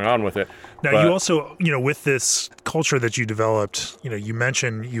what's going on with it. Now, you also, with this culture that you developed, you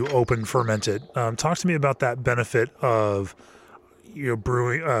mentioned you open fermented. Talk to me about that benefit of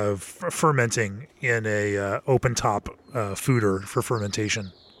brewing, fermenting in a open top fooder for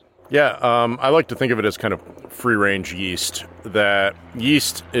fermentation. Yeah, I like to think of it as kind of free-range yeast. That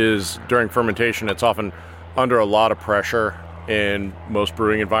yeast is, during fermentation, it's often under a lot of pressure in most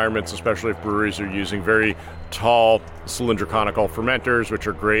brewing environments, especially if breweries are using very tall cylindroconical fermenters, which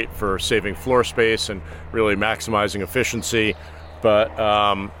are great for saving floor space and really maximizing efficiency. But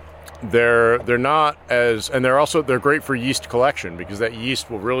they're not as, and they're great for yeast collection because that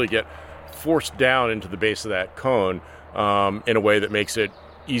yeast will really get forced down into the base of that cone in a way that makes it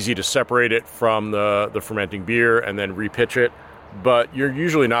easy to separate it from the fermenting beer and then repitch it. But you're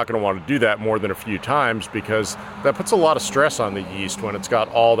usually not going to want to do that more than a few times because that puts a lot of stress on the yeast when it's got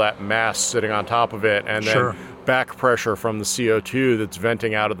all that mass sitting on top of it and then back pressure from the CO2 that's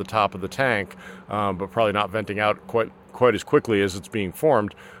venting out of the top of the tank, but probably not venting out quite as quickly as it's being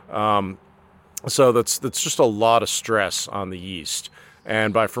formed. So that's just a lot of stress on the yeast.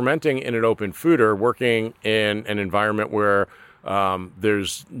 And by fermenting in an open fooder, working in an environment where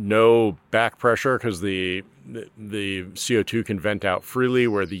There's no back pressure because the CO2 can vent out freely,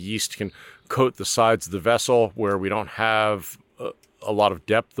 where the yeast can coat the sides of the vessel, where we don't have a lot of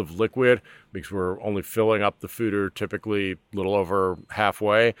depth of liquid because we're only filling up the foeder typically a little over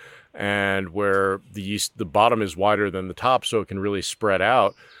halfway, and where the bottom is wider than the top, so it can really spread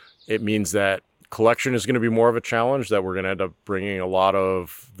out. It means that collection is going to be more of a challenge, that we're going to end up bringing a lot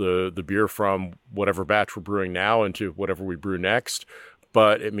of the beer from whatever batch we're brewing now into whatever we brew next.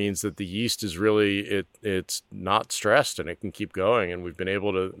 But it means that the yeast is really, it's not stressed and it can keep going. And we've been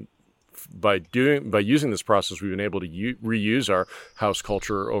able to, by using this process, we've been able to reuse our house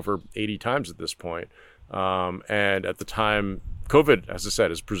culture over 80 times at this point. And at the time, COVID, as I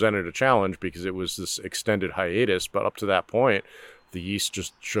said, has presented a challenge because it was this extended hiatus. But up to that point, the yeast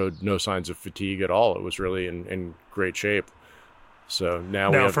just showed no signs of fatigue at all. It was really in great shape. So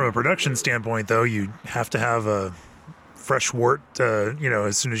now from a production standpoint, though, you have to have a fresh wort,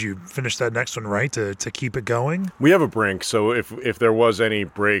 as soon as you finish that next one, right, to keep it going? We have a brink, so if there was any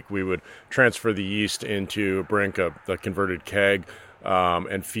break, we would transfer the yeast into a brink, a converted keg,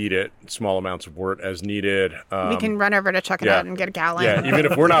 and feed it small amounts of wort as needed. We can run over to check it out and get a gallon. Yeah, even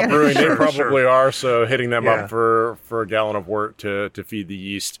if we're not brewing, they probably are, so hitting them up for a gallon of wort to feed the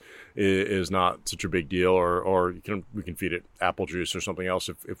yeast is not such a big deal, or we can feed it apple juice or something else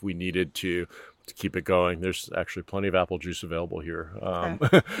if we needed to keep it going. There's actually plenty of apple juice available here.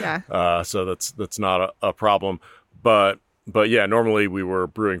 So that's not a problem. But yeah, normally we were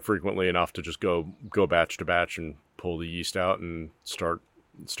brewing frequently enough to just go batch to batch and pull the yeast out and start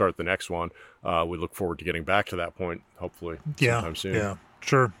the next one. We look forward to getting back to that point, hopefully sometime soon. Yeah.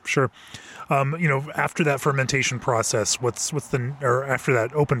 Sure. After that fermentation process, after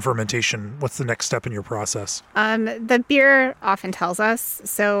that open fermentation, what's the next step in your process? The beer often tells us.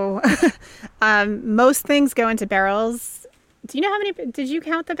 So most things go into barrels. Do you know how many? Did you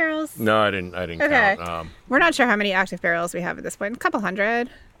count the barrels? No, I didn't count. We're not sure how many active barrels we have at this point. A couple hundred.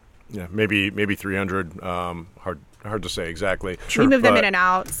 Yeah, maybe 300. Hard to say exactly. Sure, we move them in and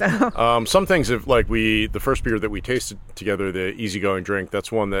out. So some things, the first beer that we tasted together, the Easygoing Drink,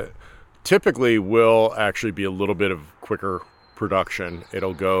 that's one that typically will actually be a little bit of quicker production.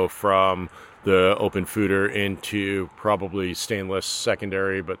 It'll go from the open foeder into probably stainless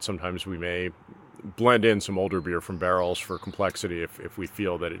secondary, but sometimes we may blend in some older beer from barrels for complexity if we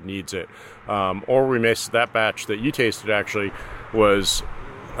feel that it needs it. Or we may, that batch that you tasted actually was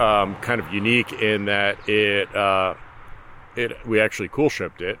kind of unique in that we actually cool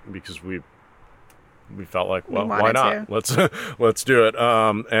shipped it because we felt like, well, why not? Let's do it.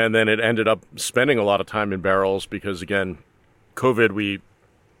 And then it ended up spending a lot of time in barrels because, again, COVID,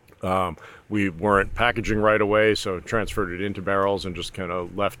 we weren't packaging right away, so transferred it into barrels and just kind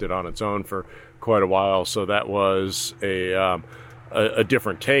of left it on its own for quite a while. So that was a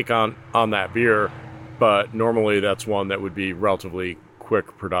different take on that beer, but normally that's one that would be relatively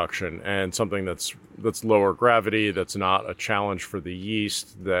quick production and something that's lower gravity, that's not a challenge for the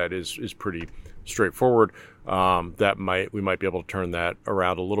yeast, that is pretty straightforward. We might be able to turn that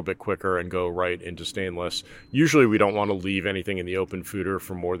around a little bit quicker and go right into stainless. Usually we don't want to leave anything in the open foeder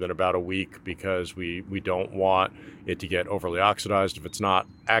for more than about a week because we don't want it to get overly oxidized. If it's not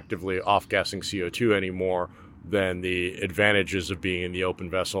actively off-gassing CO2 anymore, then the advantages of being in the open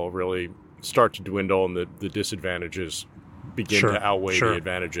vessel really start to dwindle and the disadvantages begin to outweigh the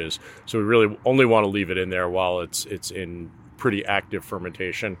advantages. So we really only want to leave it in there while it's in pretty active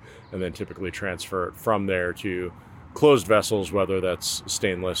fermentation, and then typically transfer it from there to closed vessels, whether that's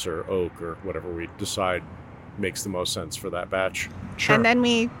stainless or oak or whatever we decide makes the most sense for that batch. Sure. And then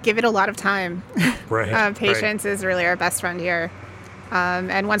we give it a lot of time. Right. Patience is really our best friend here.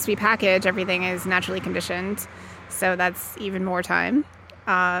 And once we package, everything is naturally conditioned, so that's even more time.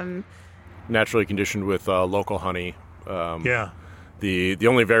 Naturally conditioned with local honey. The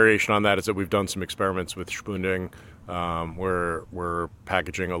only variation on that is that we've done some experiments with Spunding, where we're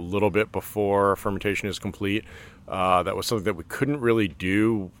packaging a little bit before fermentation is complete. That was something that we couldn't really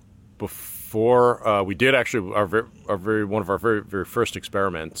do before. We did actually one of our very, very first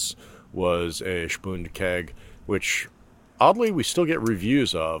experiments was a Spund keg, which oddly we still get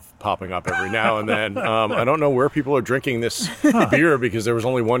reviews of popping up every now and then. I don't know where people are drinking this beer because there was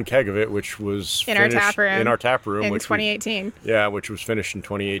only one keg of it, which was in our tap room in 2018. Which was finished in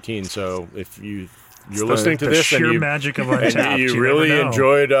 2018. So if you're listening to this sheer magic of Untappd, and you really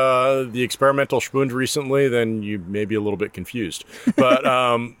enjoyed the experimental Spund recently, then you may be a little bit confused. But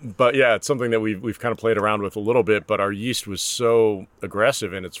yeah, it's something that we've kind of played around with a little bit. But our yeast was so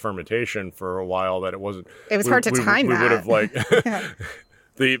aggressive in its fermentation for a while that it was hard to time that. We would have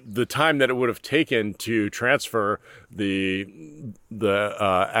the time that it would have taken to transfer the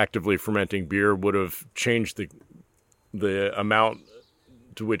actively fermenting beer would have changed the amount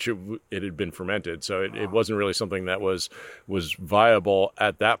to which it had been fermented. So it wasn't really something that was viable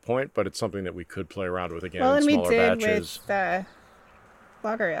at that point, but it's something that we could play around with again in smaller batches. Well, and we did with the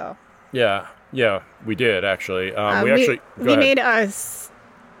lager ale. Yeah, we did actually. We made a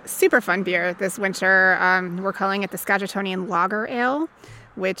super fun beer this winter. We're calling it the Skagitonian Lager Ale,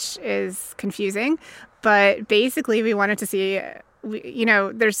 which is confusing, but basically we wanted to see.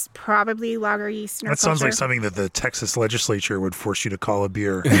 There's probably lager yeast in our culture. That sounds like something that the Texas legislature would force you to call a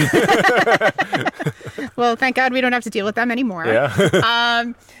beer. Well, thank God we don't have to deal with them anymore.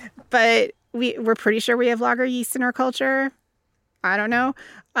 Yeah. But we're pretty sure we have lager yeast in our culture. I don't know.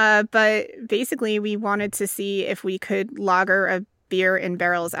 But basically, we wanted to see if we could lager a beer in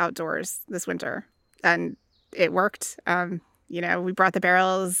barrels outdoors this winter. And it worked. We brought the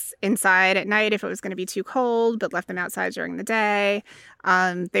barrels inside at night if it was going to be too cold, but left them outside during the day.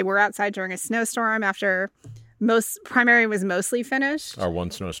 They were outside during a snowstorm after primary was mostly finished. Our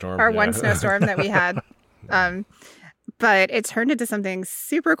one snowstorm that we had. But it turned into something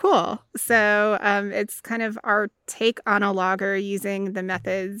super cool. So it's kind of our take on a lager using the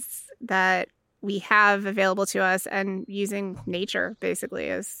methods that we have available to us and using nature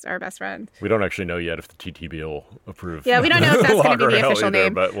basically as our best friend. We don't actually know yet if the TTB will approve. Yeah, we don't know if that's going to be the official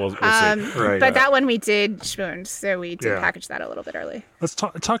name. But we'll see. Right. But that one we did spooned, so we did package that a little bit early. Let's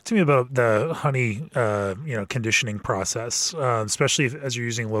talk to me about the honey, conditioning process, especially as you're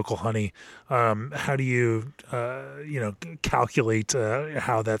using local honey. How do you, calculate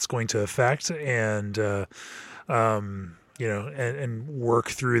how that's going to affect and and work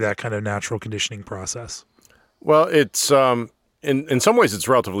through that kind of natural conditioning process? Well, it's in some ways it's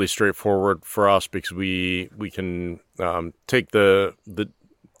relatively straightforward for us because we can take the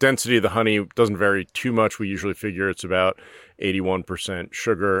density of the honey doesn't vary too much. We usually figure it's about 81%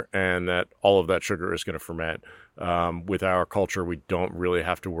 sugar, and that all of that sugar is going to ferment. With our culture, we don't really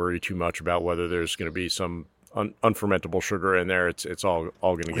have to worry too much about whether there's going to be some unfermentable sugar in there. It's all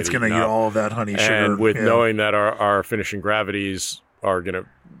going to get It's going to eat all of that honey sugar. And with knowing that our finishing gravities are going to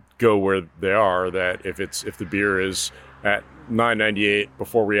go where they are, that if the beer is at 998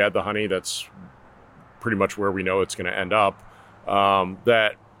 before we add the honey, that's pretty much where we know it's going to end up.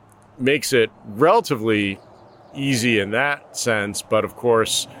 That makes it relatively easy in that sense. But of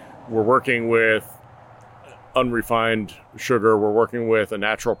course, we're working with unrefined sugar. We're working with a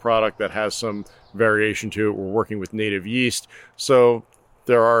natural product that has some variation to it. We're working with native yeast. So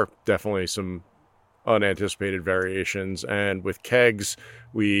there are definitely some unanticipated variations. And with kegs,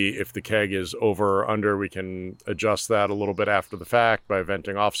 if the keg is over or under, we can adjust that a little bit after the fact by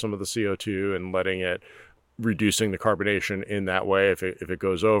venting off some of the CO2 and reducing the carbonation in that way if it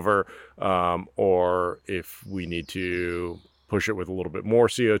goes over, or if we need to push it with a little bit more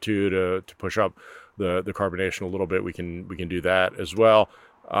CO2 to push up the carbonation a little bit, we can do that as well.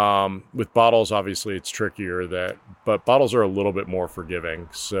 With bottles, obviously it's trickier but bottles are a little bit more forgiving.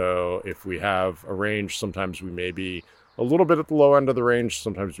 So if we have a range, sometimes we may be a little bit at the low end of the range,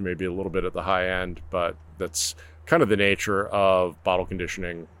 sometimes we may be a little bit at the high end, but that's kind of the nature of bottle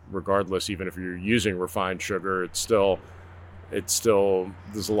conditioning. Regardless, even if you're using refined sugar, it's still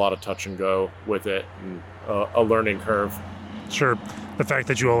there's a lot of touch and go with it and a learning curve. Sure. The fact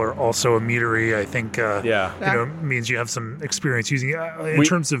that you all are also a meadery, I think, means you have some experience using it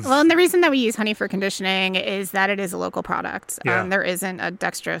terms of... Well, and the reason that we use honey for conditioning is that it is a local product. Yeah. There isn't a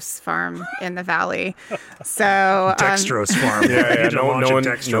dextrose farm in the valley. So dextrose farm. No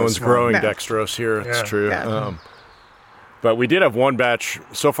one's growing dextrose here. It's true. Yeah. But we did have one batch.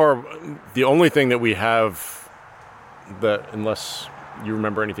 So far, the only thing that we have that, unless you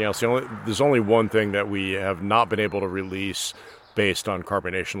remember anything else, there's only one thing that we have not been able to release based on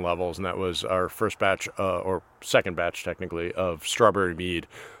carbonation levels, and that was our first batch, or second batch technically, of strawberry mead.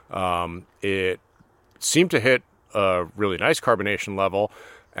 It seemed to hit a really nice carbonation level,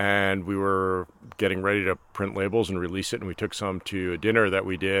 and we were getting ready to print labels and release it, and we took some to a dinner that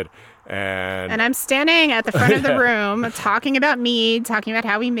we did. And I'm standing at the front of the room talking about mead, talking about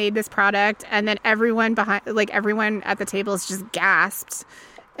how we made this product, and then everyone at the tables just gasped.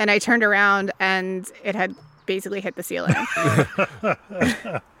 And I turned around and it had basically hit the ceiling.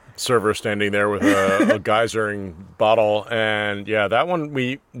 Server standing there with a geysering bottle. And yeah, that one,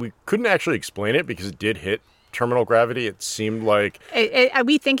 we couldn't actually explain it because it did hit terminal gravity. It seemed like...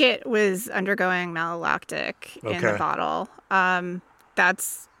 we think it was undergoing malolactic in the bottle.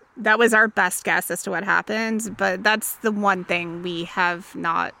 That was our best guess as to what happened, but that's the one thing we have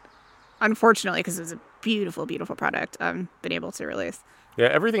not, unfortunately, because it was a beautiful, beautiful product, been able to release. Yeah,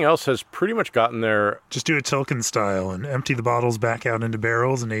 everything else has pretty much gotten there. Just do it Tilken style and empty the bottles back out into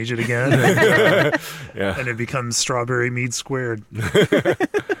barrels and age it again. And it becomes strawberry mead squared.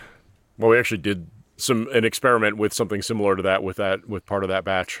 Well, we actually did an experiment with something similar to that with part of that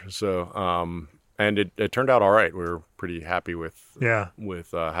batch. So, and it turned out all right. We were pretty happy with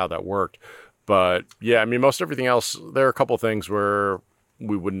how that worked. But yeah, I mean, most everything else, there are a couple things where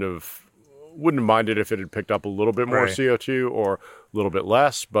we wouldn't have minded if it had picked up a little bit more CO2 or a little bit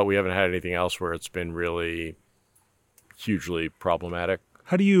less, but we haven't had anything else where it's been really hugely problematic.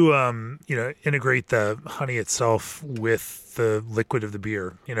 How do you, integrate the honey itself with the liquid of the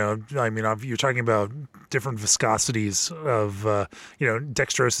beer? I mean, you're talking about different viscosities of,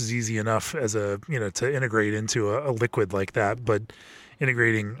 dextrose is easy enough as to integrate into a liquid like that, but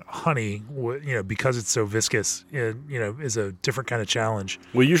integrating honey, because it's so viscous, is a different kind of challenge.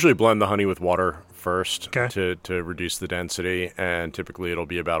 We usually blend the honey with water first to reduce the density, and typically it'll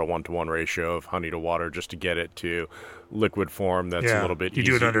be about a 1-to-1 ratio of honey to water just to get it to liquid form. That's a little bit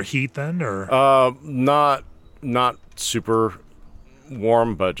easier. You do it under heat then, or not super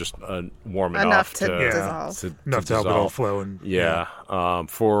warm, but just warm enough to dissolve. Enough to help it all flow. And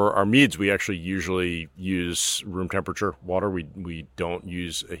for our meads, we actually usually use room temperature water. We don't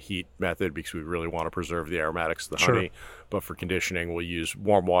use a heat method because we really want to preserve the aromatics of the honey. But for conditioning, we'll use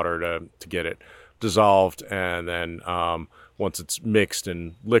warm water to get it dissolved, and then once it's mixed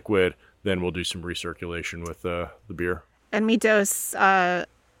and liquid, then we'll do some recirculation with the beer. And we dose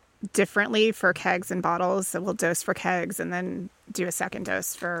differently for kegs and bottles. So we'll dose for kegs and then do a second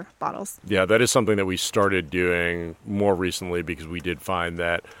dose for bottles. Yeah, that is something that we started doing more recently because we did find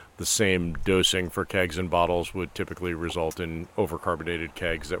that the same dosing for kegs and bottles would typically result in overcarbonated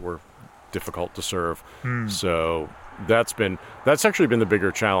kegs that were difficult to serve. So that's actually been the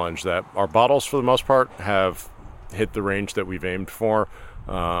bigger challenge, that our bottles for the most part have hit the range that we've aimed for.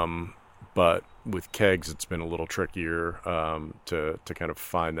 But with kegs, it's been a little trickier to kind of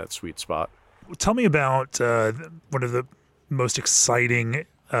find that sweet spot. Tell me about one of the most exciting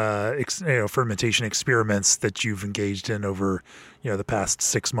fermentation experiments that you've engaged in over the past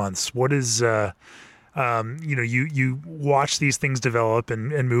 6 months. What is you watch these things develop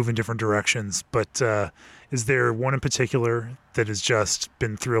and move in different directions, but is there one in particular that has just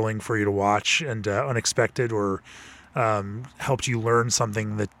been thrilling for you to watch and unexpected, or helped you learn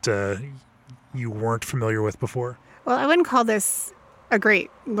something that you weren't familiar with before? Well, I wouldn't call this a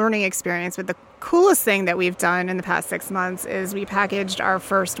great learning experience, but the coolest thing that we've done in the past 6 months is we packaged our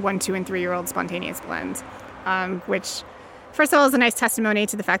first 1, 2, and 3-year-old spontaneous blend, which, first of all, is a nice testimony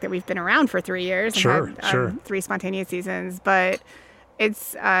to the fact that we've been around for 3 years and had 3 spontaneous seasons. But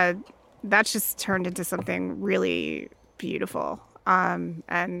it's that's just turned into something really beautiful,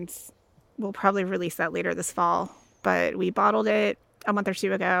 and we'll probably release that later this fall. But we bottled it a month or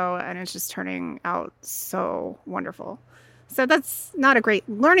two ago, and it's just turning out so wonderful. So that's not a great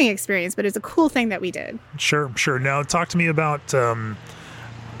learning experience, but it's a cool thing that we did. Sure. Now, talk to me about,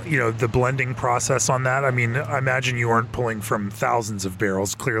 the blending process on that. I mean, I imagine you aren't pulling from thousands of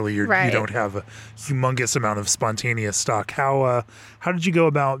barrels. Clearly, you don't have a humongous amount of spontaneous stock. How did you go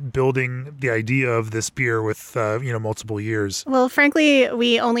about building the idea of this beer with, multiple years? Well, frankly,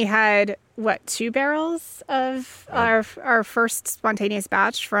 we only had 2 barrels of our first spontaneous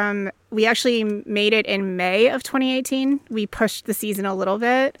batch we actually made it in May of 2018. We pushed the season a little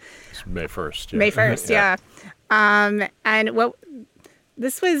bit. It's May 1st. Yeah. May 1st, yeah. And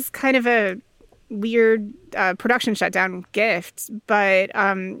this was kind of a weird production shutdown gift, but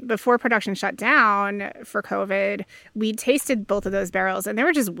before production shut down for COVID, we tasted both of those barrels, and they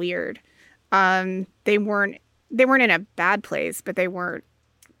were just weird. They weren't in a bad place, but they weren't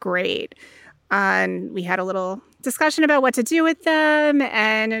great. And we had a little discussion about what to do with them,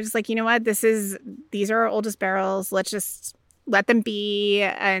 and it was like, you know what, these are our oldest barrels. Let's just let them be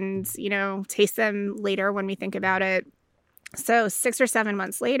and, taste them later when we think about it. So 6 or 7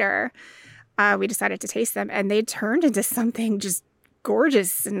 months later, we decided to taste them, and they turned into something just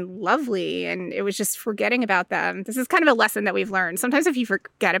gorgeous and lovely, and it was just forgetting about them. This is kind of a lesson that we've learned. Sometimes if you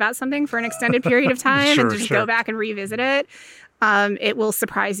forget about something for an extended period of time and just go back and revisit it, it will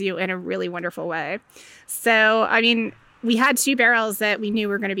surprise you in a really wonderful way. So, I mean, we had 2 barrels that we knew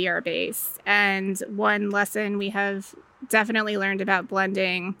were going to be our base, and one lesson we have definitely learned about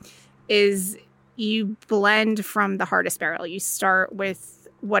blending is you blend from the hardest barrel. You start with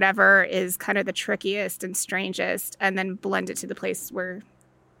whatever is kind of the trickiest and strangest, and then blend it to the place where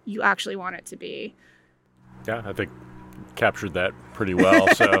you actually want it to be. Yeah, I think captured that pretty well.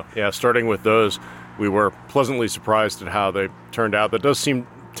 So, starting with those, we were pleasantly surprised at how they turned out. That does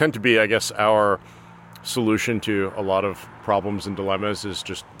tend to be, I guess, our solution to a lot of problems and dilemmas is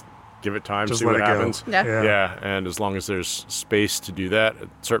just give it time, just see what happens. Yeah. And as long as there's space to do that, at a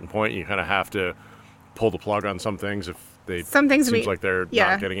certain point you kind of have to pull the plug on some things if seems like they're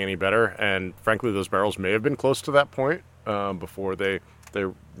not getting any better. And frankly, those barrels may have been close to that point before they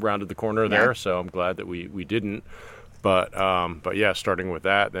rounded the corner there. So I'm glad that we didn't. But yeah, starting with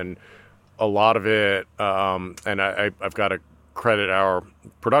that, then a lot of it, and I've got to credit our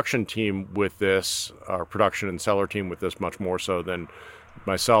production team with this, our production and cellar team with this much more so than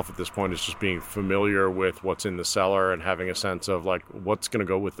myself at this point, is just being familiar with what's in the cellar and having a sense of like what's going to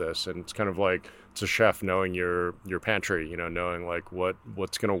go with this. And it's kind of like it's a chef knowing your pantry, knowing like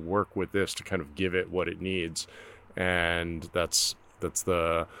what's going to work with this to kind of give it what it needs. And that's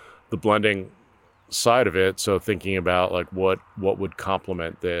the blending side of it. So thinking about like what would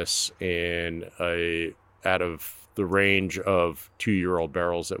complement this out of the range of 2-year-old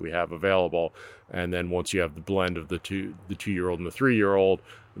barrels that we have available. And then once you have the blend of the 2-year-old and the 3-year-old,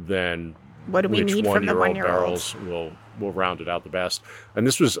 then what do we need from the 1-year-old barrels will round it out the best. And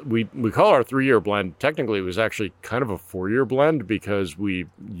this was we call our 3-year blend. Technically, it was actually kind of a 4-year blend because we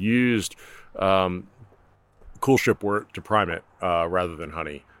used coolship wort to prime it rather than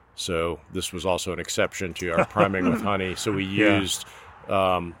honey. So this was also an exception to our priming with honey. So we used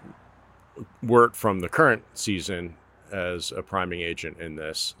wort from the current season as a priming agent in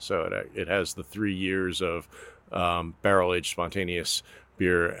this. So it has the 3 years of barrel-aged spontaneous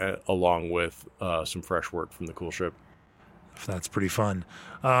beer along with some fresh wort from the coolship. That's pretty fun.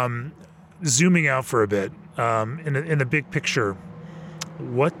 Zooming out for a bit, in the big picture,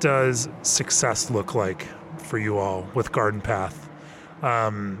 what does success look like for you all with Garden Path?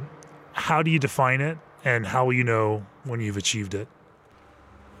 How do you define it, and how will you know when you've achieved it?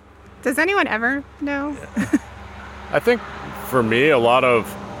 Does anyone ever know? I think for me, a lot of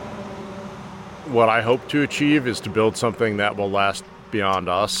what I hope to achieve is to build something that will last beyond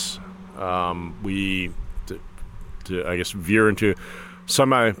us. To I guess veer into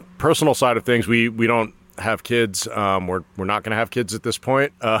some of my personal side of things, we don't have kids. We're not going to have kids at this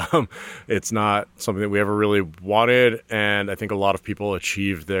point. It's not something that we ever really wanted, and I think a lot of people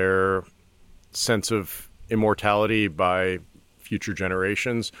achieve their sense of immortality by future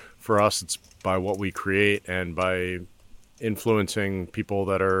generations. For us, it's by what we create and by influencing people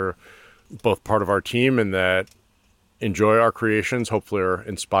that are both part of our team and that enjoy our creations, hopefully are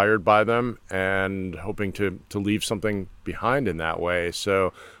inspired by them, and hoping to leave something behind in that way.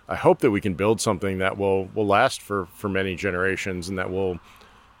 So I hope that we can build something that will last for many generations and that will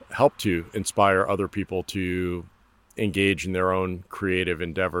help to inspire other people to engage in their own creative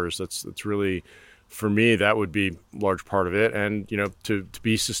endeavors. That's really, for me, that would be a large part of it. And, to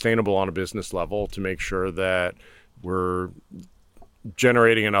be sustainable on a business level, to make sure that we're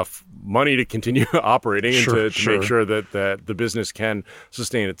generating enough money to continue operating and to make sure that the business can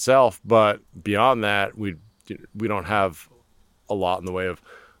sustain itself. But beyond that, we don't have a lot in the way of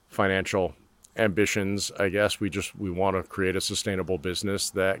financial ambitions. I guess we want to create a sustainable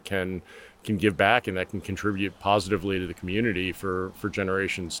business that can give back and that can contribute positively to the community for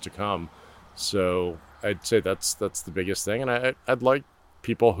generations to come. So I'd say that's the biggest thing. And I'd like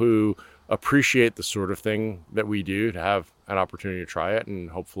people who appreciate the sort of thing that we do to have an opportunity to try it and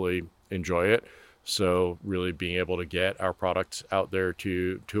hopefully enjoy it. So really being able to get our products out there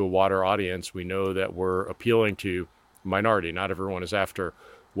to a wider audience. We know that we're appealing to minority. Not everyone is after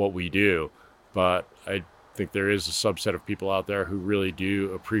what we do, but I think there is a subset of people out there who really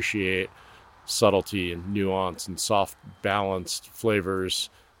do appreciate subtlety and nuance and soft, balanced flavors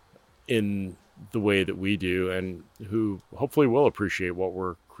in the way that we do, and who hopefully will appreciate what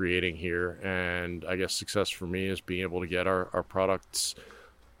we're creating here. And I guess success for me is being able to get our products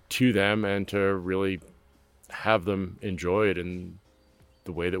to them and to really have them enjoyed in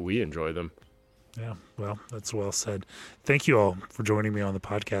the way that we enjoy them. Yeah, well, that's well said. Thank you all for joining me on the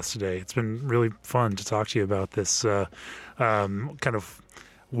podcast today. It's been really fun to talk to you about this kind of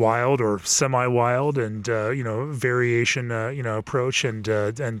wild or semi-wild and variation approach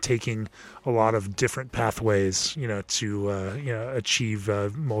and taking a lot of different pathways to achieve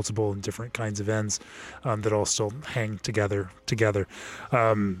multiple and different kinds of ends that all still hang together.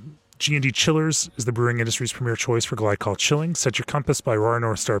 G&D Chillers is the brewing industry's premier choice for glycol chilling. Set your compass by Raw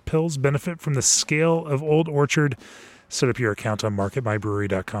North Star Pils. Benefit from the scale of Old Orchard. Set up your account on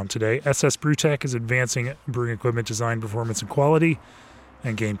marketmybrewery.com today. SS Brewtech is advancing brewing equipment design, performance, and quality.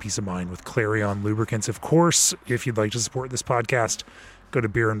 And gain peace of mind with Clarion Lubricants. Of course, if you'd like to support this podcast, go to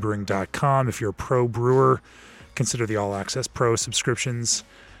beerandbrewing.com. If you're a pro brewer, consider the All Access Pro subscriptions.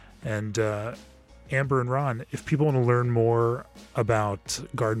 And Amber and Ron, if people want to learn more about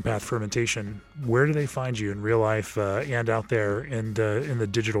Garden Path Fermentation, where do they find you in real life and out there in the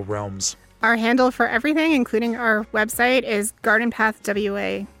digital realms? Our handle for everything, including our website, is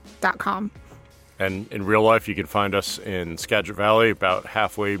gardenpathwa.com. And in real life, you can find us in Skagit Valley, about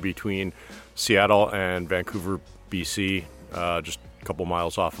halfway between Seattle and Vancouver, BC, just a couple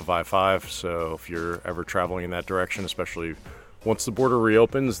miles off of I-5. So if you're ever traveling in that direction, especially once the border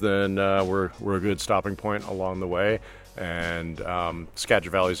reopens, then we're a good stopping point along the way. And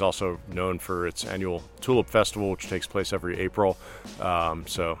Skagit Valley is also known for its annual Tulip Festival, which takes place every April.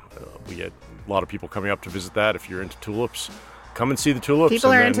 So we get a lot of people coming up to visit that. If you're into tulips, come and see the tulips.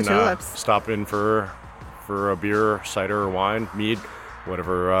 People are into tulips. Stop in for a beer, cider, or wine, mead,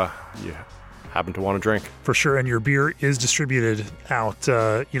 whatever you happen to want to drink. For sure. And your beer is distributed out,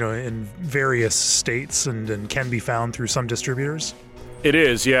 in various states and can be found through some distributors. It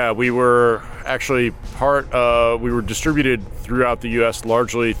is, yeah. We were actually we were distributed throughout the U.S.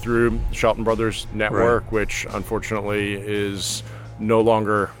 largely through Shelton Brothers Network, right, which unfortunately is no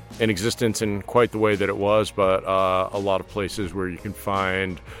longer in existence in quite the way that it was, but a lot of places where you can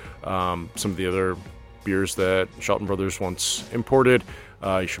find some of the other beers that Shelton Brothers once imported.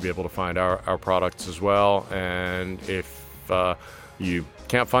 You should be able to find our products as well. And if you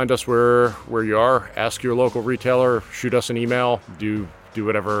can't find us where you are, ask your local retailer, shoot us an email, do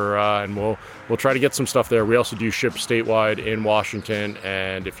whatever, and we'll try to get some stuff there. We also do ship statewide in Washington,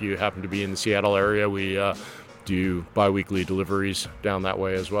 and if you happen to be in the Seattle area, we do bi-weekly deliveries down that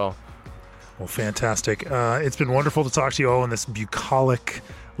way as well. Well, fantastic. It's been wonderful to talk to you all in this bucolic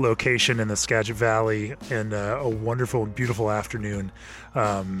location in the Skagit Valley, and a wonderful and beautiful afternoon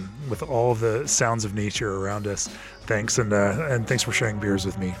with all the sounds of nature around us. Thanks, and thanks for sharing beers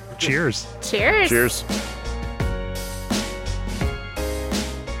with me. Cheers. Cheers. Cheers.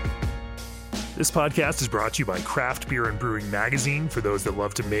 This podcast is brought to you by Craft Beer and Brewing Magazine for those that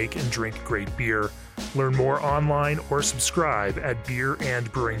love to make and drink great beer. Learn more online or subscribe at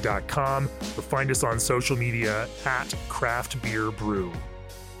beerandbrewing.com or find us on social media at Craft Beer Brew.